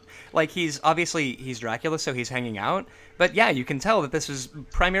lot. Like, he's Dracula, so he's hanging out, but yeah, you can tell that this is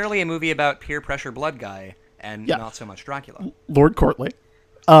primarily a movie about peer pressure blood guy, and not so much Dracula. Lord Courtly.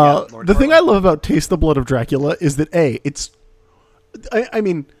 Lord the thing Courtly. I love about Taste the Blood of Dracula is that I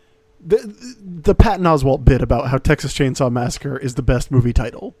mean, the Patton Oswalt bit about how Texas Chainsaw Massacre is the best movie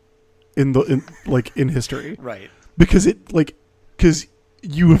title in history, Right? because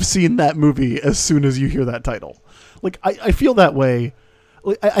you have seen that movie as soon as you hear that title. Like, I feel that way.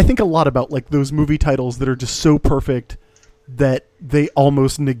 Like, I think a lot about, like, those movie titles that are just so perfect that they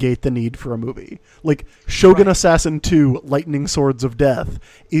almost negate the need for a movie. Like, Shogun Assassin 2: Lightning Swords of Death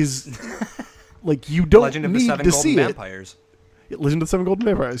is like, you don't Legend of the need Seven to Golden see Vampires. it. Legend of the Seven Golden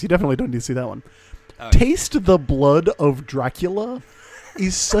Vampires. You definitely don't need to see that one. Taste the Blood of Dracula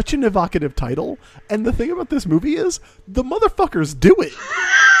is such an evocative title, and the thing about this movie is the motherfuckers do it.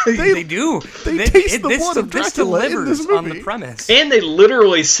 They do. They taste the blood of Dracula in this movie. On the premise. And they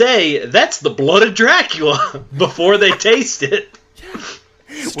literally say, that's the blood of Dracula, before they taste it.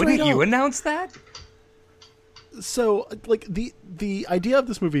 Wouldn't Straight you up. announce that? So, like, the idea of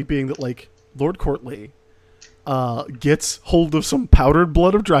this movie being that, like, Lord Courtly gets hold of some powdered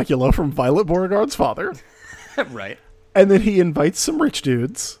blood of Dracula from Violet Beauregard's father, Right. and then he invites some rich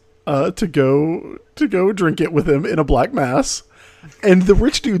dudes to go drink it with him in a black mass, and the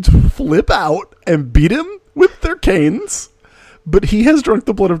rich dudes flip out and beat him with their canes, but he has drunk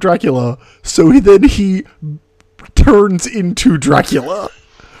the blood of Dracula, so he turns into Dracula,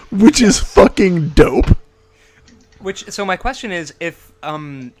 which is fucking dope. So my question is, if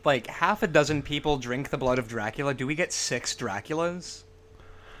like half a dozen people drink the blood of Dracula, do we get 6 Draculas?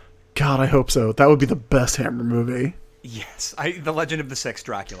 God, I hope so. That would be the best Hammer movie. Yes, the Legend of the 6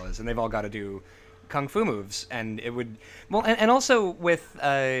 Draculas, and they've all got to do kung fu moves, and it would and also with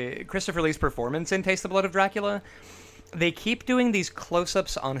Christopher Lee's performance in Taste the Blood of Dracula, they keep doing these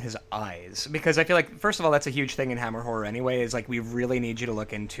close-ups on his eyes, because I feel like, first of all, that's a huge thing in Hammer horror anyway, is like, we really need you to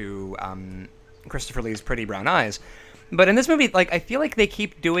look into Christopher Lee's pretty brown eyes. But in this movie, like, I feel like they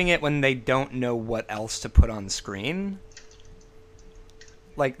keep doing it when they don't know what else to put on screen.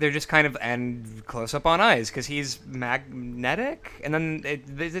 Like, they're just kind of, and close up on eyes, because he's magnetic, and then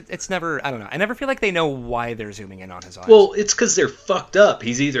it's never, I don't know, I never feel like they know why they're zooming in on his eyes. Well, it's because they're fucked up.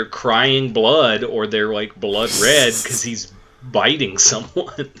 He's either crying blood, or they're, like, blood red, because he's biting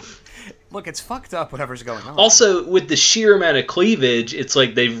someone. Look, it's fucked up, whatever's going on. Also, with the sheer amount of cleavage, it's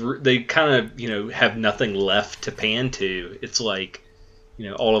like they kind of, have nothing left to pan to. It's like,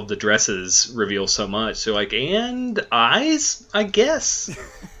 all of the dresses reveal so much. So, like, and eyes, I guess.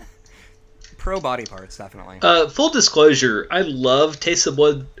 Pro body parts, definitely. Full disclosure, I love Taste of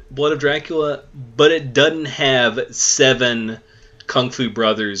Blood of Dracula, but it doesn't have 7 Kung Fu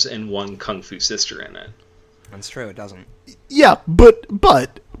brothers and 1 Kung Fu sister in it. That's true, it doesn't. Yeah, but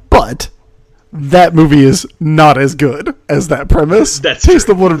that movie is not as good as that premise. That's Taste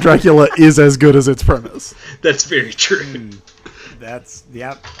true. the Blood of Dracula is as good as its premise. That's very true.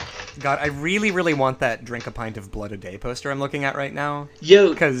 Yep. God, I really, really want that Drink a Pint of Blood a Day poster I'm looking at right now.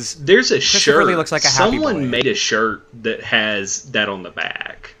 Yo, 'Cause there's a Christopher shirt. Lee looks like a happy Someone boy. made a shirt that has that on the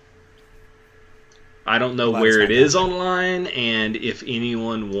back. I don't know Well, where that's it is online, and if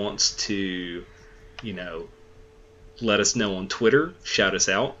anyone wants to, let us know on Twitter, shout us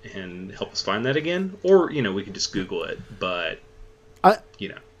out, and help us find that again. Or, we can just Google it, but,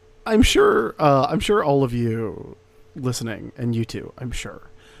 I'm sure all of you listening, and you too, I'm sure,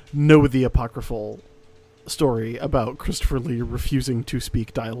 know the apocryphal story about Christopher Lee refusing to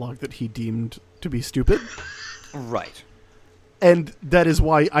speak dialogue that he deemed to be stupid. Right. And that is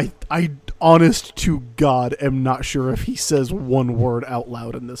why I honest to God, am not sure if he says one word out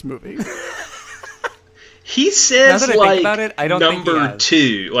loud in this movie. he says, Now that I think about it, I don't think he number has.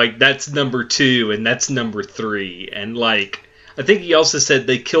 2. Like, that's number 2, and that's number 3. And, like, I think he also said,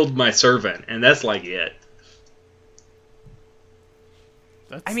 they killed my servant, and that's, like, it.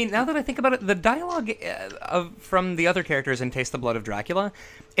 I mean, now that I think about it, the dialogue from the other characters in Taste the Blood of Dracula,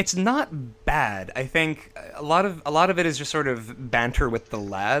 it's not bad. I think a lot of it is just sort of banter with the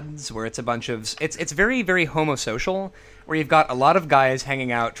lads, where it's a bunch of it's very, very homosocial, where you've got a lot of guys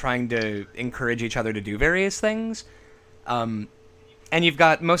hanging out trying to encourage each other to do various things. And you've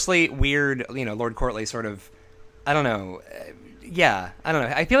got mostly weird, Lord Courtly sort of, I don't know. I don't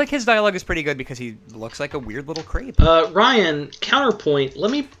know. I feel like his dialogue is pretty good because he looks like a weird little creep. Ryan, counterpoint,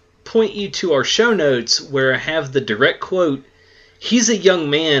 let me point you to our show notes where I have the direct quote, "He's a young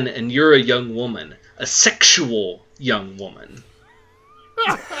man and you're a young woman. A sexual young woman."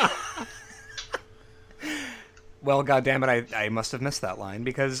 Well, goddammit, I must have missed that line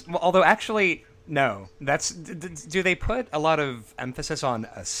because, although actually, no. Do they put a lot of emphasis on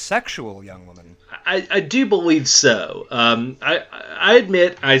a sexual young woman? I do believe so. I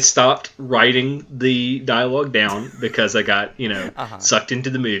admit I stopped writing the dialogue down because I got, sucked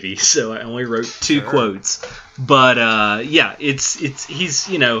into the movie, so I only wrote two quotes. But, he's,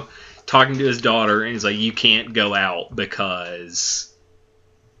 talking to his daughter, and he's like, you can't go out because...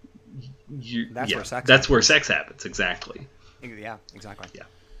 That's where sex happens, exactly. Yeah, exactly. Yeah.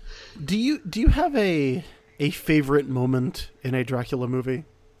 Do you have a favorite moment in a Dracula movie?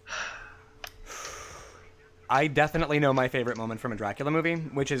 I definitely know my favorite moment from a Dracula movie,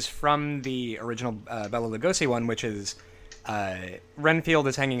 which is from the original Bela Lugosi one, which is Renfield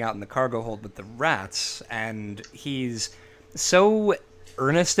is hanging out in the cargo hold with the rats, and he's so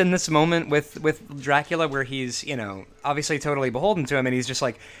earnest in this moment with Dracula, where he's, obviously totally beholden to him, and he's just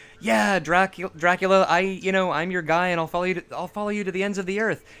like, yeah, Dracula, I'm your guy, and I'll follow you to the ends of the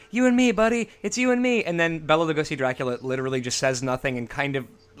earth. You and me, buddy. It's you and me. And then Bela Lugosi Dracula literally just says nothing and kind of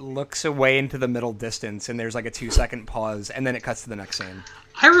looks away into the middle distance, and there's like a 2-second pause, and then it cuts to the next scene.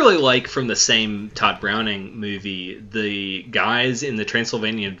 I really like, from the same Todd Browning movie, the guys in the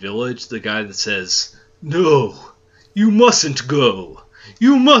Transylvanian village, the guy that says, "No, you mustn't go.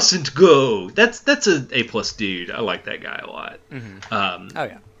 You mustn't go." That's a A+ dude. I like that guy a lot. Mm-hmm. Oh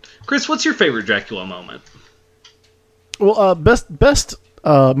yeah. Chris, what's your favorite Dracula moment? Well, best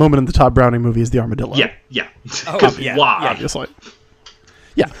moment in the Todd Browning movie is the armadillo. Yeah. Oh, yeah. Obviously.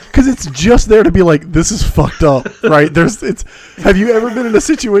 Yeah, because it's just there to be like, this is fucked up, right? Have you ever been in a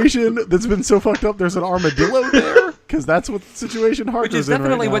situation that's been so fucked up there's an armadillo there? Because that's what the situation Harker's in. Which is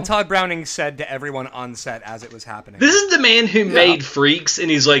definitely what Todd Browning said to everyone on set as it was happening. This is the man who made Freaks, and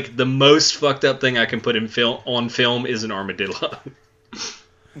he's like, the most fucked up thing I can put on film is an armadillo.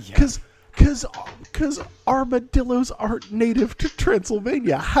 Because armadillos aren't native to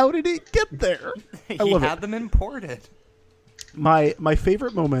Transylvania. How did it get there? He had them imported. My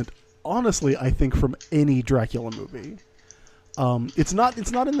favorite moment, honestly, I think from any Dracula movie, it's not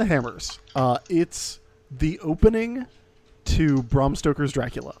in The Hammers. It's the opening to Bram Stoker's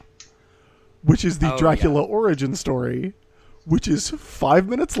Dracula, which is the Dracula origin story, which is 5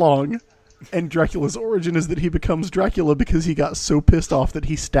 minutes long. And Dracula's origin is that he becomes Dracula because he got so pissed off that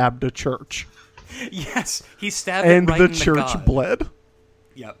he stabbed a church. Yes, he stabbed and it right the in the church god. Bled.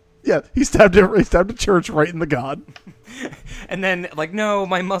 Yep. Yeah, he stabbed a church right in the god. And then, like, no,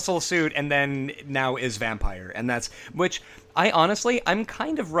 my muscle suit, and then now is vampire. And which, I'm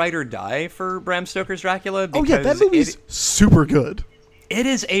kind of ride or die for Bram Stoker's Dracula. Because that movie's super good. It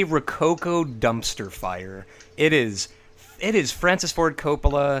is a Rococo dumpster fire. It is Francis Ford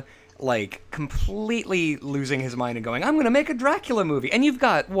Coppola, like, completely losing his mind and going, I'm going to make a Dracula movie. And you've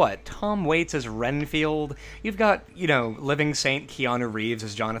got, Tom Waits as Renfield. You've got, Living Saint Keanu Reeves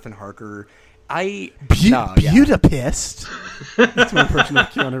as Jonathan Harker. Budapest. That's my impression of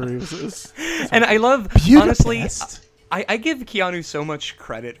Keanu Reeves. And I love, Budapest. honestly, I give Keanu so much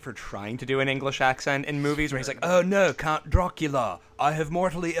credit for trying to do an English accent in movies where he's like, oh no, Count Dracula, I have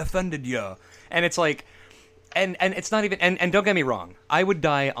mortally offended you. And it's like... And it's not even and don't get me wrong, I would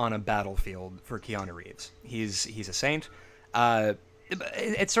die on a battlefield for Keanu Reeves. He's a saint.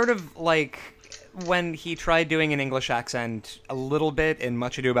 It's sort of like when he tried doing an English accent a little bit in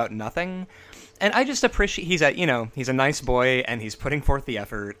Much Ado About Nothing, and I just appreciate he's a nice boy and he's putting forth the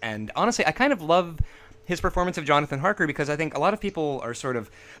effort. And honestly, I kind of love his performance of Jonathan Harker because I think a lot of people are sort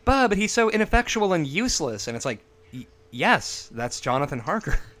of, but he's so ineffectual and useless, and it's like, yes, that's Jonathan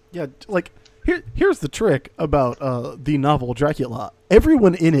Harker. Yeah, like. Here's the trick about the novel Dracula.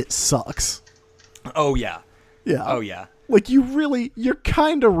 Everyone in it sucks. Oh, yeah. Yeah. Oh, yeah. Like, you're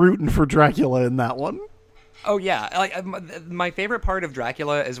kind of rooting for Dracula in that one. Oh, yeah. Like, my favorite part of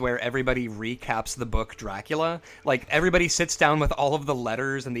Dracula is where everybody recaps the book Dracula. Like, everybody sits down with all of the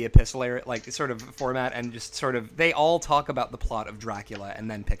letters and the epistolary, like, sort of format, and just sort of, they all talk about the plot of Dracula and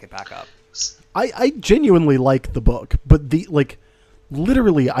then pick it back up. I genuinely like the book, but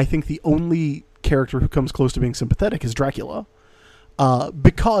literally, I think the only character who comes close to being sympathetic is Dracula.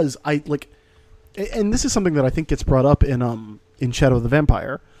 Because and this is something that I think gets brought up in Shadow of the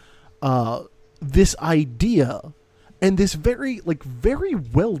Vampire. This idea, and this very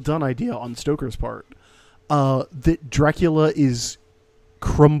well done idea on Stoker's part, that Dracula is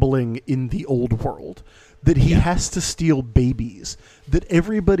crumbling in the old world, that he has to steal babies, that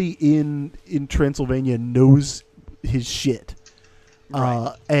everybody in Transylvania knows his shit.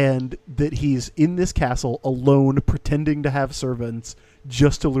 Right. And that he's in this castle alone, pretending to have servants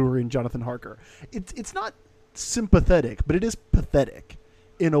just to lure in Jonathan Harker. It's not sympathetic, but it is pathetic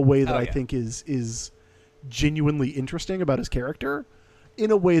in a way that I think is genuinely interesting about his character. In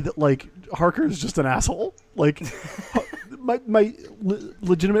a way that, like, Harker is just an asshole. Like, my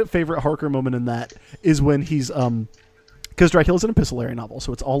legitimate favorite Harker moment in that is when he's because Dracula's an epistolary novel,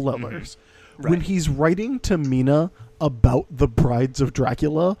 so it's all letters. Right. When he's writing to Mina about the brides of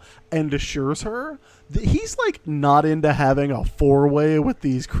Dracula and assures her that he's, like, not into having a four-way with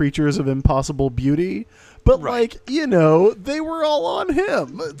these creatures of impossible beauty, but, like, you know, they were all on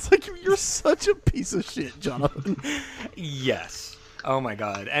him. It's like, you're such a piece of shit, Jonathan. Yes. Oh my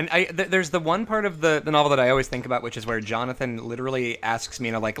god. And there's the one part of the novel that I always think about, which is where Jonathan literally asks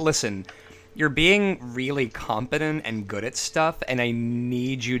Mina, like, listen, you're being really competent and good at stuff, and I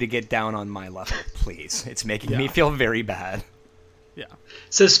need you to get down on my level, please. It's making me feel very bad. Yeah.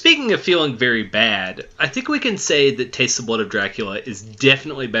 So speaking of feeling very bad, I think we can say that Taste the Blood of Dracula is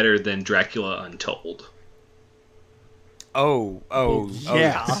definitely better than Dracula Untold. Oh, yeah.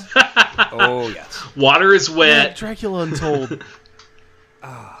 yes. Oh, yes. Water is wet. Yeah, Dracula Untold.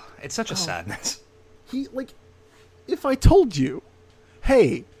 It's such a sadness. He, like, if I told you,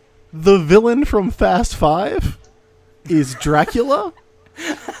 hey, the villain from Fast 5 is Dracula,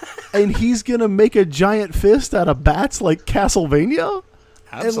 and he's gonna make a giant fist out of bats like Castlevania,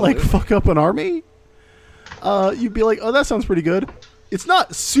 and, like, fuck up an army, you'd be like, oh, that sounds pretty good. It's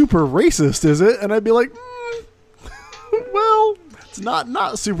not super racist, is it? And I'd be like, well, it's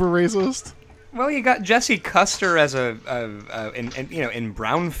not super racist. Well, you got Jesse Custer as in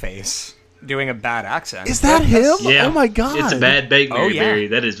brownface doing a bad accent. Is that him? Yeah. Oh my god! It's a bad baked Mary yeah. Berry.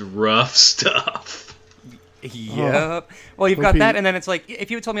 That is rough stuff. Yep. Well, you've got that, and then it's like,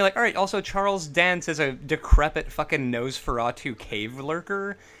 if you had told me, like, all right, also Charles Dance is a decrepit fucking Nosferatu cave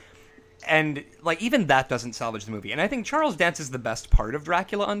lurker, and, like, even that doesn't salvage the movie. And I think Charles Dance is the best part of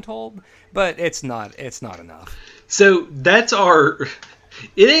Dracula Untold, but it's not enough. So that's our...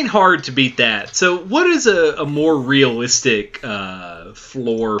 It ain't hard to beat that. So what is a more realistic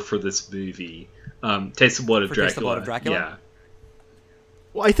floor for this movie? Taste the Blood of Dracula. Taste the Blood of Dracula? Yeah.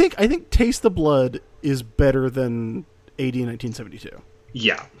 Well, I think Taste the Blood is better than AD 1972.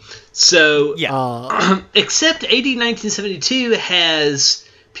 Yeah. So, Yeah. except AD 1972 has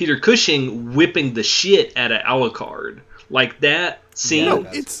Peter Cushing whipping the shit out of Alucard. Like that scene. No,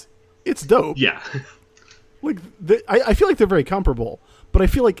 it's dope. Yeah. Like, I feel like they're very comparable, but I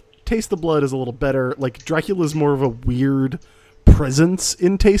feel like Taste the Blood is a little better. Like, Dracula's more of a weird presence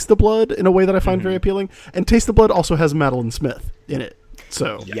in Taste the Blood in a way that I find very appealing. And Taste the Blood also has Madeline Smith in it.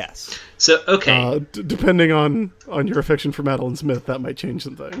 So Yes. So, okay. Depending on your affection for Madeline Smith, that might change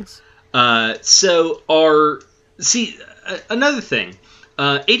some things. Another thing.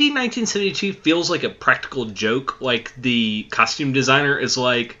 AD 1972 feels like a practical joke. Like, the costume designer is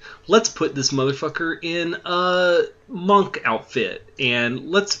like, let's put this motherfucker in a monk outfit, and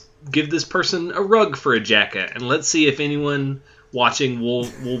let's give this person a rug for a jacket, and let's see if anyone watching will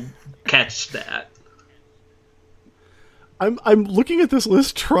catch that. I'm looking at this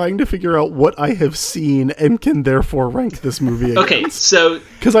list trying to figure out what I have seen and can therefore rank this movie against. Okay, so...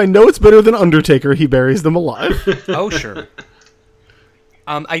 Because I know it's better than Undertaker, he buries them alive. Oh, sure.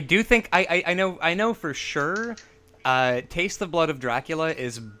 I do think I know for sure. Taste the Blood of Dracula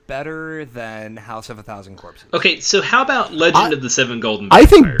is better than House of a Thousand Corpses. Okay, so how about Legend of the Seven Golden Vampires? I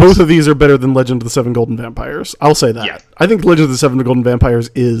think both of these are better than Legend of the Seven Golden Vampires. I'll say that. Yeah. I think Legend of the Seven Golden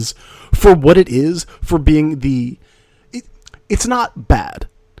Vampires is, for what it is, for being it's not bad,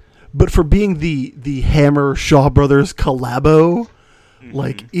 but for being the Hammer Shaw Brothers collabo,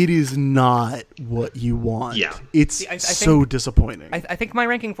 like, it is not what you want. Yeah. It's I so think, disappointing. I think my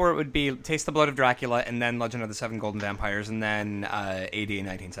ranking for it would be Taste the Blood of Dracula, and then Legend of the Seven Golden Vampires, and then AD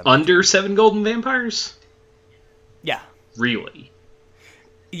 1970. Under Seven Golden Vampires? Yeah. Really?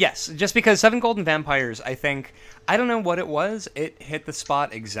 Yes, just because Seven Golden Vampires, I don't know what it was, it hit the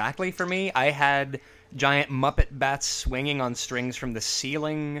spot exactly for me. I had giant Muppet bats swinging on strings from the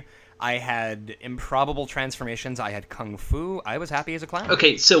ceiling. I had improbable transformations. I had kung fu. I was happy as a clown.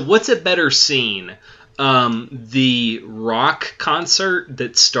 Okay, so what's a better scene? The rock concert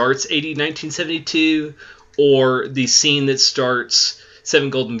that starts AD 1972, or the scene that starts Seven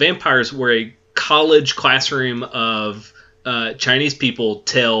Golden Vampires, where a college classroom of Chinese people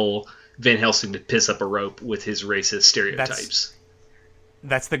tell Van Helsing to piss up a rope with his racist stereotypes?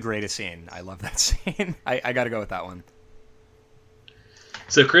 That's the greatest scene. I love that scene. I gotta go with that one.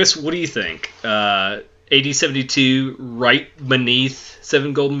 So, Chris, what do you think? AD-72 right beneath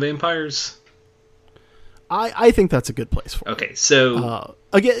Seven Golden Vampires? I think that's a good place for it. Okay, so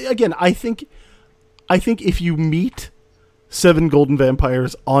again, I think if you meet Seven Golden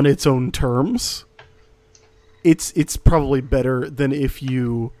Vampires on its own terms, it's probably better than if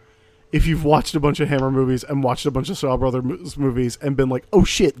you've watched a bunch of Hammer movies and watched a bunch of Shaw Brothers movies and been like, oh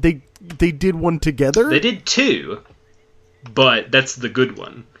shit, they did one together. They did two, but that's the good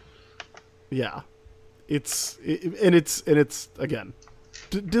one. Yeah, it's again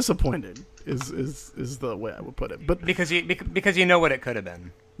disappointing. Is the way I would put it, but because you know what it could have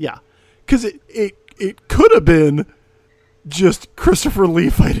been. Yeah, because it could have been just Christopher Lee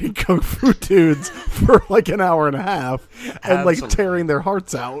fighting kung fu dudes for like an hour and a half and like tearing their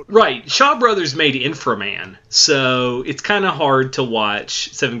hearts out. Right, Shaw Brothers made Inframan, so it's kind of hard to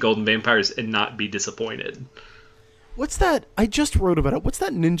watch Seven Golden Vampires and not be disappointed. What's that? I just wrote about it. What's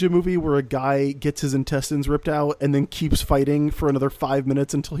that ninja movie where a guy gets his intestines ripped out and then keeps fighting for another 5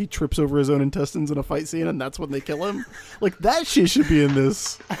 minutes until he trips over his own intestines in a fight scene, and that's when they kill him? Like, that shit should be in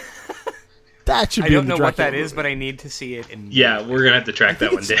this. That should be in the Dracula I don't know what that movie. is, but I need to see it. Yeah, we're gonna have to track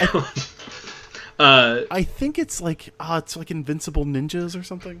that one down. I think it's like Invincible Ninjas or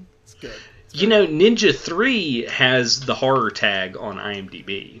something. It's good. You know, Ninja 3 has the horror tag on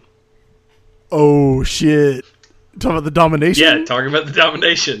IMDb. Oh shit. Talking about the domination? Yeah, talking about the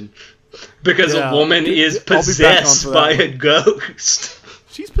domination. Because Yeah. a woman is possessed by a ghost.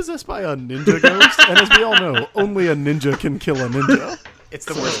 She's possessed by a ninja ghost, and as we all know, only a ninja can kill a ninja. It's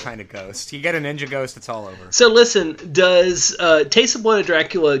the worst kind of ghost. You get a ninja ghost, it's all over. So listen, does Taste of Blood of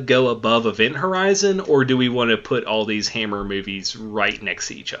Dracula go above Event Horizon, or do we want to put all these Hammer movies right next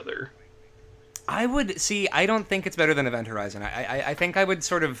to each other? I don't think it's better than Event Horizon. I think I would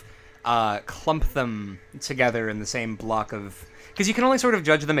sort of clump them together in the same block of... Because you can only sort of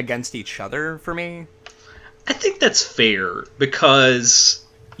judge them against each other, for me. I think that's fair, because,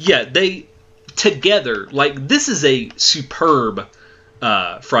 yeah, they... Together, like, this is a superb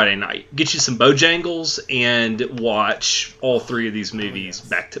Friday night. Get you some Bojangles and watch all three of these movies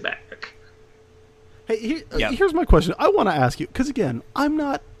back to back. Hey, here's my question. I want to ask you, because again, I'm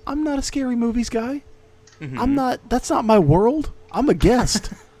not a scary movies guy. Mm-hmm. That's not my world. I'm a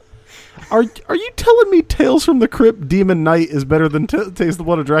guest. Are you telling me Tales from the Crypt Demon Knight is better than Taste the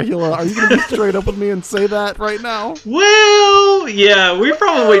Blood of Dracula? Are you going to be straight up with me and say that right now? Well, yeah, we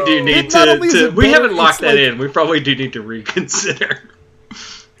probably do need to we haven't locked that in. We probably do need to reconsider.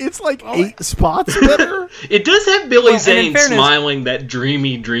 It's like 8 spots better. It does have Billy Zane smiling that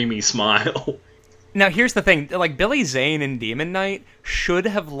dreamy smile. Now, here's the thing. Like, Billy Zane in Demon Knight should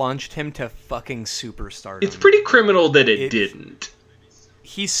have launched him to fucking superstardom. It's pretty criminal that it didn't.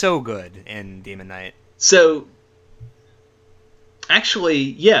 He's so good in Demon Knight. So, actually,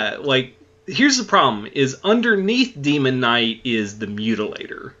 yeah, like, here's the problem, is underneath Demon Knight is The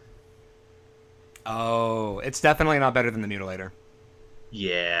Mutilator. Oh, it's definitely not better than The Mutilator.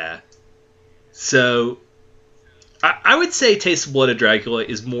 Yeah. So, I would say Taste of Blood of Dracula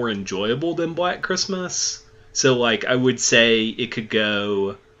is more enjoyable than Black Christmas. So, like, I would say it could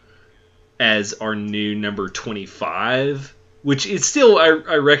go as our new number 25, which is still, I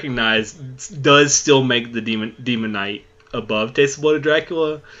recognize, does still make the Demon Knight above Taste of Blood of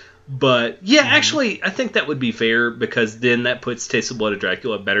Dracula. But, yeah, actually, I think that would be fair, because then that puts Taste of Blood of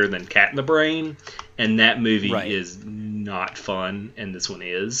Dracula better than Cat in the Brain, and that movie is not fun, and this one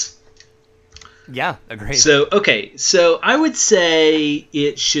is. Yeah, agreed. So, okay, so I would say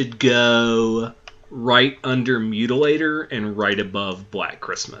it should go right under Mutilator and right above Black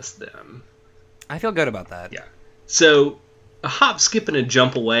Christmas, then. I feel good about that. Yeah. So, a hop, skip, and a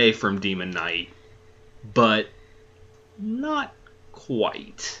jump away from Demon Knight, but not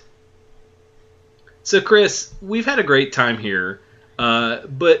quite. So, Chris, we've had a great time here,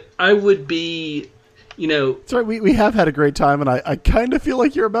 but I would be, Sorry, we have had a great time, and I kind of feel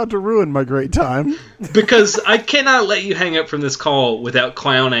like you're about to ruin my great time. Because I cannot let you hang up from this call without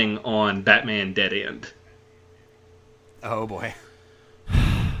clowning on Batman Dead End. Oh, boy.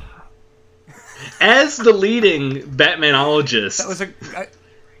 As the leading Batmanologist...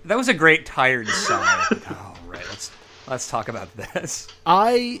 That was a great tired sigh. Oh, right, let's talk about this.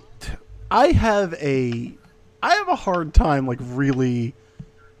 I have a hard time, like, really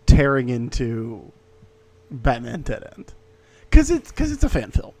tearing into Batman Dead End, because it's a fan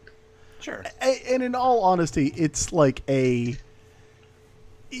film. Sure. And in all honesty, it's like it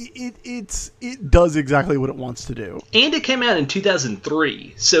does exactly what it wants to do. And it came out in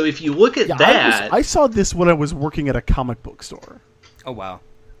 2003. So if you look at that, I saw this when I was working at a comic book store. Oh, wow.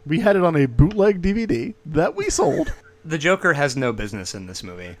 We had it on a bootleg DVD that we sold. The Joker has no business in this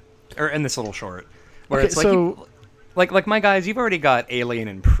movie, or in this little short, where Okay, it's like, so- like my guys, you've already got Alien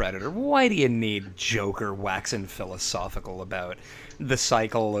and Predator. Why do you need Joker waxing philosophical about the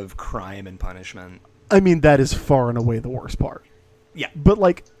cycle of crime and punishment? I mean, that is far and away the worst part. Yeah, But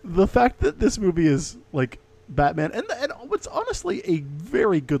like the fact that this movie is like Batman and what's honestly a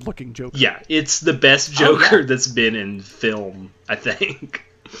very good looking Joker. Yeah, it's the best Joker yeah. that's been in film, I think.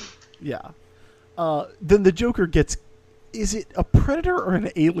 Yeah. Then the Joker gets. Is it a predator or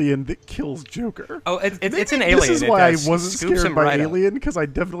an alien that kills Joker? Oh, it's Maybe an alien. This is It why I does. wasn't Scoops scared him by right up. Alien, because I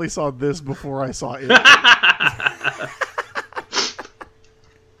definitely saw this before I saw Alien.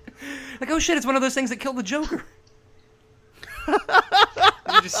 Like, oh shit, it's one of those things that kill the Joker.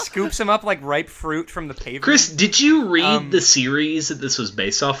 He just scoops him up like ripe fruit from the pavement. Chris, did you read the series that this was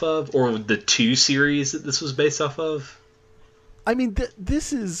based off of? Or the 2 series that this was based off of? I mean,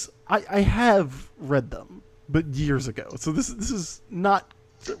 this is. I have read them, but years ago. So this is not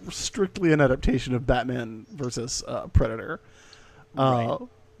strictly an adaptation of Batman versus Predator. Right.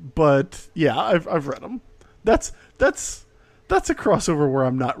 But yeah, I've read them. That's a crossover where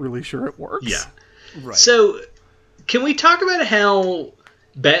I'm not really sure it works. Yeah. Right. So, can we talk about how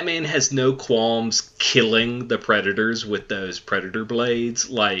Batman has no qualms killing the Predators with those Predator blades?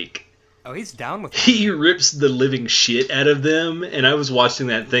 Like, Oh, he's down with it. he rips the living shit out of them, and I was watching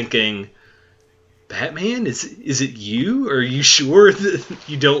that thinking, Batman, is it you? Are you sure that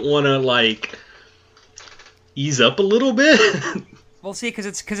you don't want to, like, ease up a little bit? Well, see, because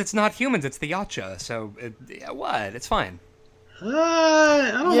it's not humans, it's the Yacha. So what? It's fine.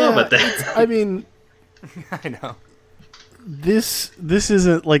 I don't know about that. I mean, I know. this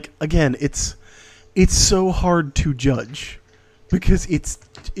isn't like, again, it's so hard to judge because it's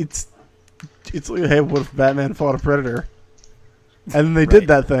like, hey, what if Batman fought a predator? And then they did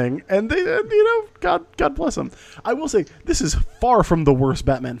that thing, and they, God bless them. I will say, this is far from the worst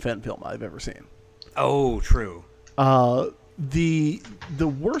Batman fan film I've ever seen. Oh, true. The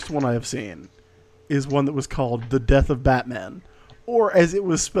worst one I have seen is one that was called The Death of Batman, or as it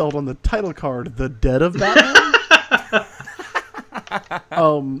was spelled on the title card, The Dead of Batman.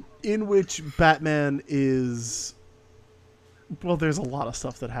 In which Batman is, well, there's a lot of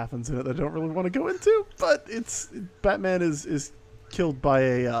stuff that happens in it that I don't really want to go into, but Batman is killed by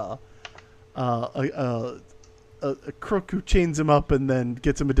a crook who chains him up and then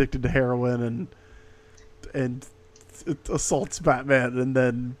gets him addicted to heroin and assaults Batman, and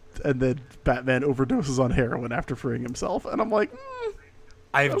then Batman overdoses on heroin after freeing himself, and I'm like,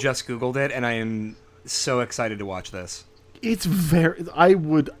 I've just Googled it, and I am so excited to watch this. it's very. I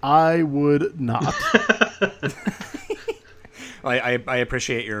would not. I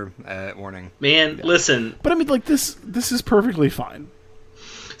appreciate your warning. Man, listen. But I mean, like this is perfectly fine.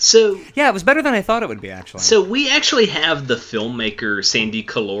 So Yeah, it was better than I thought it would be, actually. So we actually have the filmmaker Sandy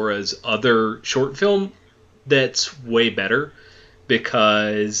Calora's other short film that's way better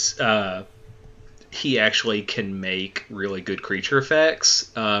because he actually can make really good creature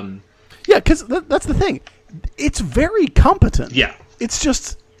effects. Yeah, because that's the thing. It's very competent. Yeah. It's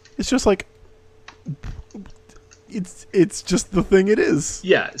just like it's just the thing it is.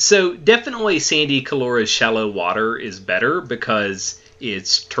 Yeah, so definitely Sandy Calora's Shallow Water is better because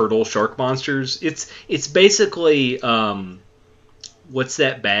it's turtle shark monsters. It's basically what's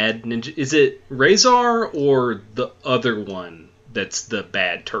that bad ninja? Is it Razor or the other one that's the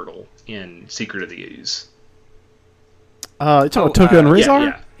bad turtle in Secret of the Ooze? You talking about Toka and Razor?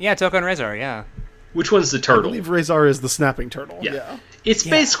 Yeah. Yeah, Toka and Razor, yeah. Which one's the I turtle? believe Razor is the snapping turtle. Yeah. Yeah. It's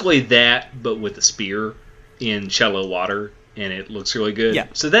basically that, but with a spear in shallow water, and it looks really good. Yeah.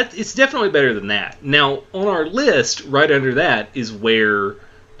 So it's definitely better than that. Now, on our list, right under that, is where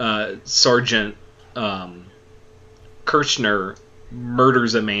Sergeant Kirchner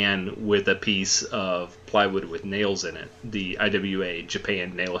murders a man with a piece of plywood with nails in it. The IWA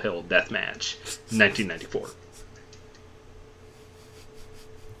Japan Nail Hill Death Match, 1994.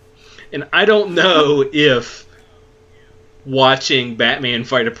 And I don't know if watching Batman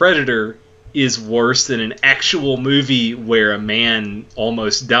fight a predator is worse than an actual movie where a man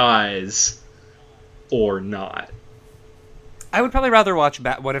almost dies or not. I would probably rather watch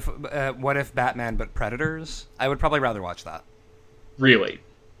What If Batman but Predators? I would probably rather watch that. Really.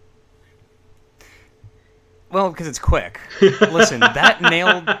 Well, because it's quick. Listen, that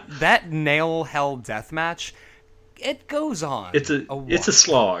nail hell death match, it goes on. It's a while.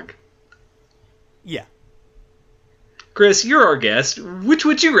 slog. Yeah. Chris, you're our guest. Which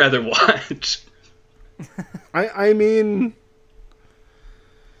would you rather watch? I mean,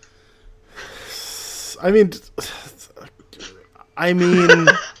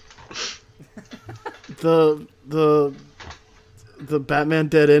 the Batman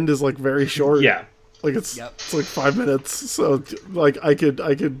dead end is like very short. Yeah. Like it's like 5 minutes. So like I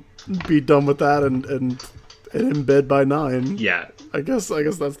could be done with that and in bed by 9. Yeah. I guess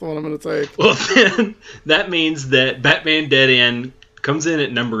that's the one I'm gonna take. Well, then that means that Batman Dead End comes in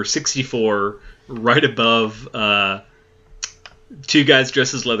at number 64, right above two guys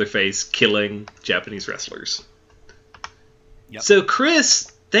dressed as Leatherface killing Japanese wrestlers. Yep. So,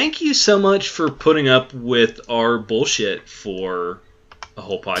 Chris, thank you so much for putting up with our bullshit for a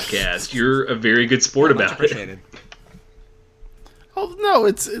whole podcast. You're a very good sport Much about appreciated. it. Oh no,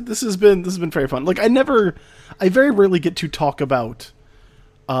 this has been very fun. Like I very rarely get to talk about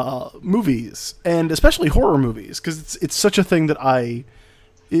movies, and especially horror movies, because it's such a thing that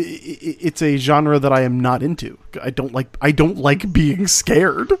it's a genre that I am not into. I don't like being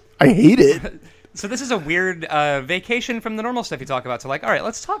scared. I hate it. So this is a weird vacation from the normal stuff you talk about. So like, all right,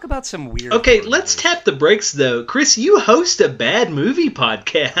 let's talk about some weird. Okay, horror let's movies. tap the brakes, though. Chris, you host a bad movie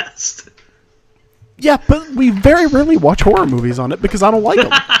podcast. Yeah, but we very rarely watch horror movies on it because I don't like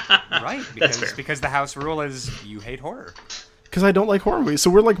them. Right, That's fair. because the house rule is you hate horror. Because I don't like horror movies. So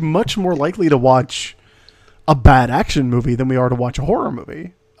we're like much more likely to watch a bad action movie than we are to watch a horror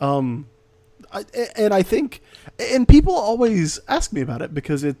movie. I think, and people always ask me about it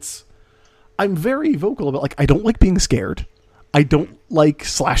because I'm very vocal about, like, I don't like being scared. I don't like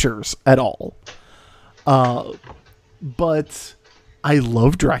slashers at all. But I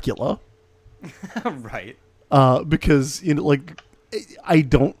love Dracula. Right. Because, you know, like, I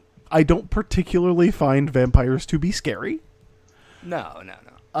don't particularly find vampires to be scary. No.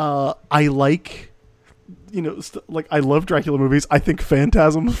 I like, you know, like, I love Dracula movies. I think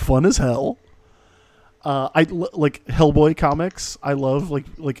Phantasm's fun as hell. Like Hellboy comics. I love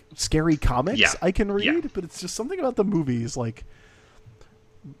like scary comics. Yeah. I can read, Yeah. but it's just something about the movies. Like,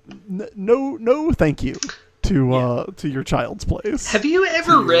 no, thank you to your Child's Place. Have you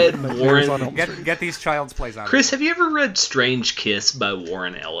ever read Nightmares on Warren... Elm Street. Get these Child's Plays out. Chris, have you ever read Strange Kiss by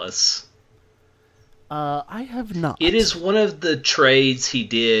Warren Ellis? I have not. It is one of the trades he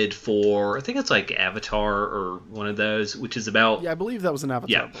did for, I think it's like Avatar or one of those, which is about... Yeah, I believe that was an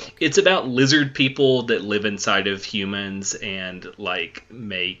Avatar book. It's about lizard people that live inside of humans and, like,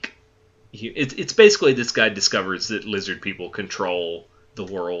 make... It's basically this guy discovers that lizard people control the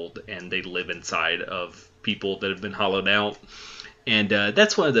world and they live inside of people that have been hollowed out. And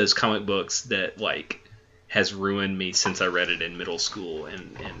that's one of those comic books that, like, has ruined me since I read it in middle school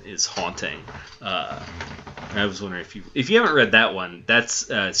and is haunting. I was wondering if you haven't read that one, that's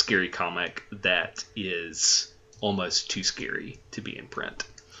a scary comic that is almost too scary to be in print.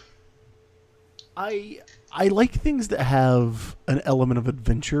 I like things that have an element of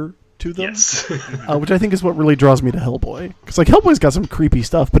adventure to them. Yes. Which I think is what really draws me to Hellboy. Because like Hellboy's got some creepy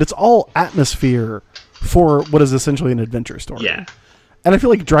stuff, but it's all atmosphere for what is essentially an adventure story. Yeah. And I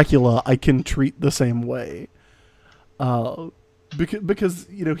feel like Dracula I can treat the same way. Because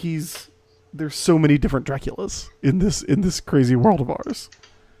you know, there's so many different Draculas in this crazy world of ours.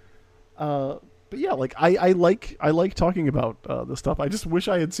 But yeah, like I like talking about this stuff. I just wish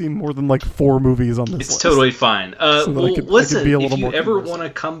I had seen more than like 4 movies on this It's list. totally fine. So that I could Listen, be a if little you more ever conversant.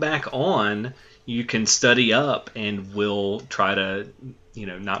 want to come back on, you can study up and we'll try to, you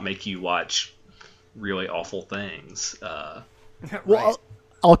know, not make you watch really awful things. Right. Well,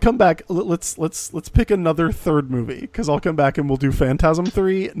 I'll come back. Let's pick another third movie because I'll come back and we'll do Phantasm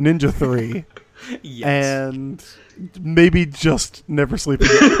 3, Ninja 3, Yes. and maybe just Never Sleep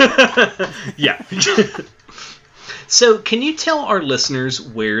Again. Yeah. So, can you tell our listeners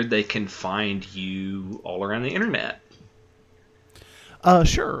where they can find you all around the internet?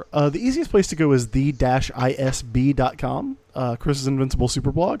 Sure. The easiest place to go is the-isb.com. Chris's Invincible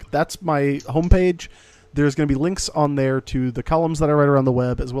Superblog. That's my homepage. There's going to be links on there to the columns that I write around the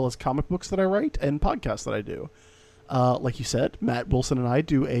web, as well as comic books that I write and podcasts that I do. Like you said, Matt Wilson and I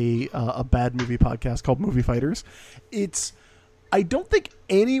do a bad movie podcast called Movie Fighters. I don't think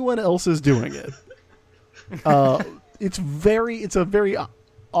anyone else is doing it. It's a very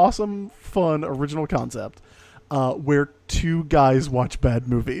awesome, fun, original concept where 2 guys watch bad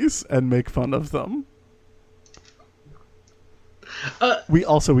movies and make fun of them. We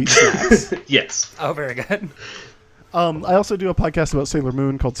also eat snacks. Yes. Oh, very good. I also do a podcast about Sailor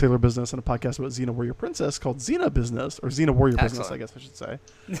Moon called Sailor Business and a podcast about Xena Warrior Princess called Xena Business, or Xena Warrior Business, I guess I should say,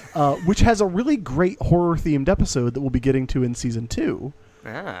 which has a really great horror-themed episode that we'll be getting to in Season 2.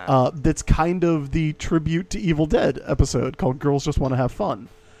 That's kind of the tribute to Evil Dead episode called Girls Just Want to Have Fun.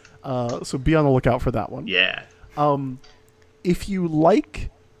 So be on the lookout for that one. Yeah. If you like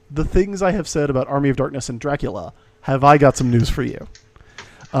the things I have said about Army of Darkness and Dracula, have I got some news for you.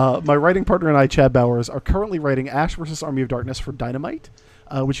 My writing partner and I, Chad Bowers, are currently writing Ash vs. Army of Darkness for Dynamite,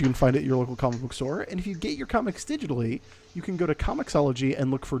 which you can find at your local comic book store. And if you get your comics digitally, you can go to Comixology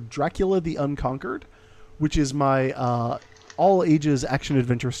and look for Dracula the Unconquered, which is my all-ages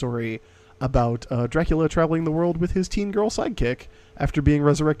action-adventure story about Dracula traveling the world with his teen girl sidekick after being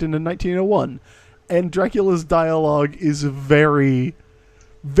resurrected in 1901. And Dracula's dialogue is very,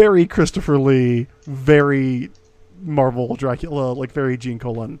 very Christopher Lee, very Marvel Dracula, like very Gene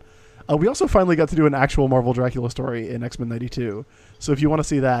Colan. We also finally got to do an actual Marvel Dracula story in X-Men 92. So if you want to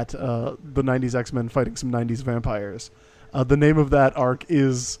see that, the 90s X-Men fighting some 90s vampires, the name of that arc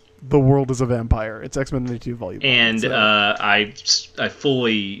is The World is a Vampire. It's X-Men 92 Volume 1. And I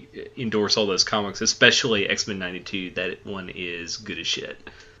fully endorse all those comics, especially X-Men 92. That one is good as shit.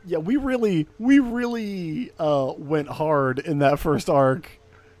 Yeah, we really went hard in that first arc,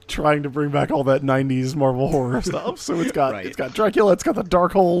 trying to bring back all that 90s Marvel horror stuff. So it's got It's got Dracula, it's got the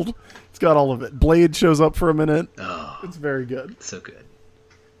Darkhold, it's got all of it. Blade shows up for a minute. Oh, it's very good. So good.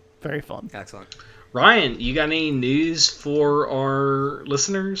 Very fun. Excellent. Ryan, you got any news for our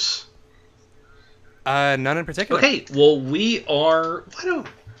listeners? None in particular. Okay, well,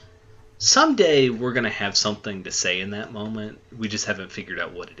 someday we're going to have something to say in that moment. We just haven't figured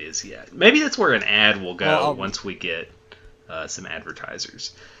out what it is yet. Maybe that's where an ad will go once we get some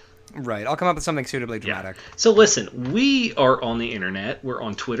advertisers. Right, I'll come up with something suitably dramatic. Yeah. So listen, we are on the internet. We're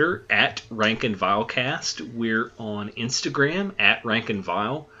on Twitter at Rank and Vilecast. We're on Instagram at Rank and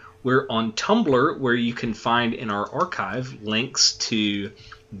Vile. We're on Tumblr, where you can find in our archive links to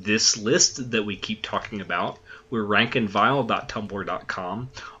this list that we keep talking about. We're rankandvile.tumblr.com.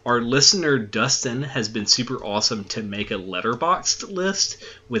 Our listener, Dustin, has been super awesome to make a letterboxed list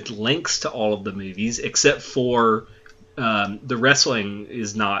with links to all of the movies, except for the wrestling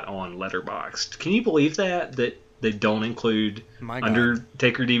is not on Letterboxd. Can you believe that they don't include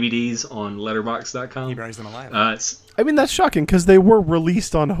Undertaker DVDs on Letterboxd.com? He buries them alive. I mean, that's shocking because they were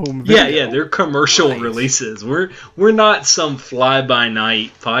released on home video. Yeah, they're commercial releases. We're not some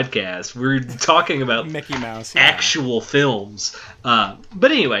fly-by-night podcast. We're talking about Mickey Mouse, actual films. But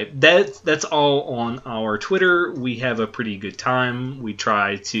anyway, that's all on our Twitter. We have a pretty good time. We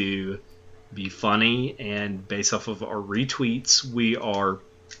try to be funny, and based off of our retweets, we are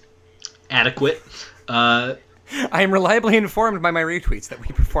adequate. I am reliably informed by my retweets that we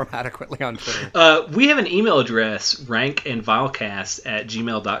perform adequately on Twitter. We have an email address,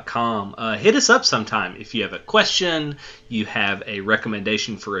 rankandvilecast@gmail.com. Hit us up sometime if you have a question, you have a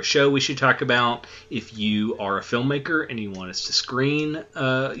recommendation for a show we should talk about, if you are a filmmaker and you want us to screen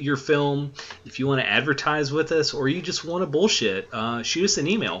your film, if you want to advertise with us, or you just want to bullshit, shoot us an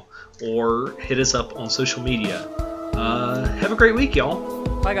email or hit us up on social media. Have a great week, y'all.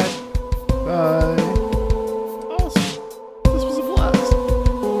 Bye, guys. Bye.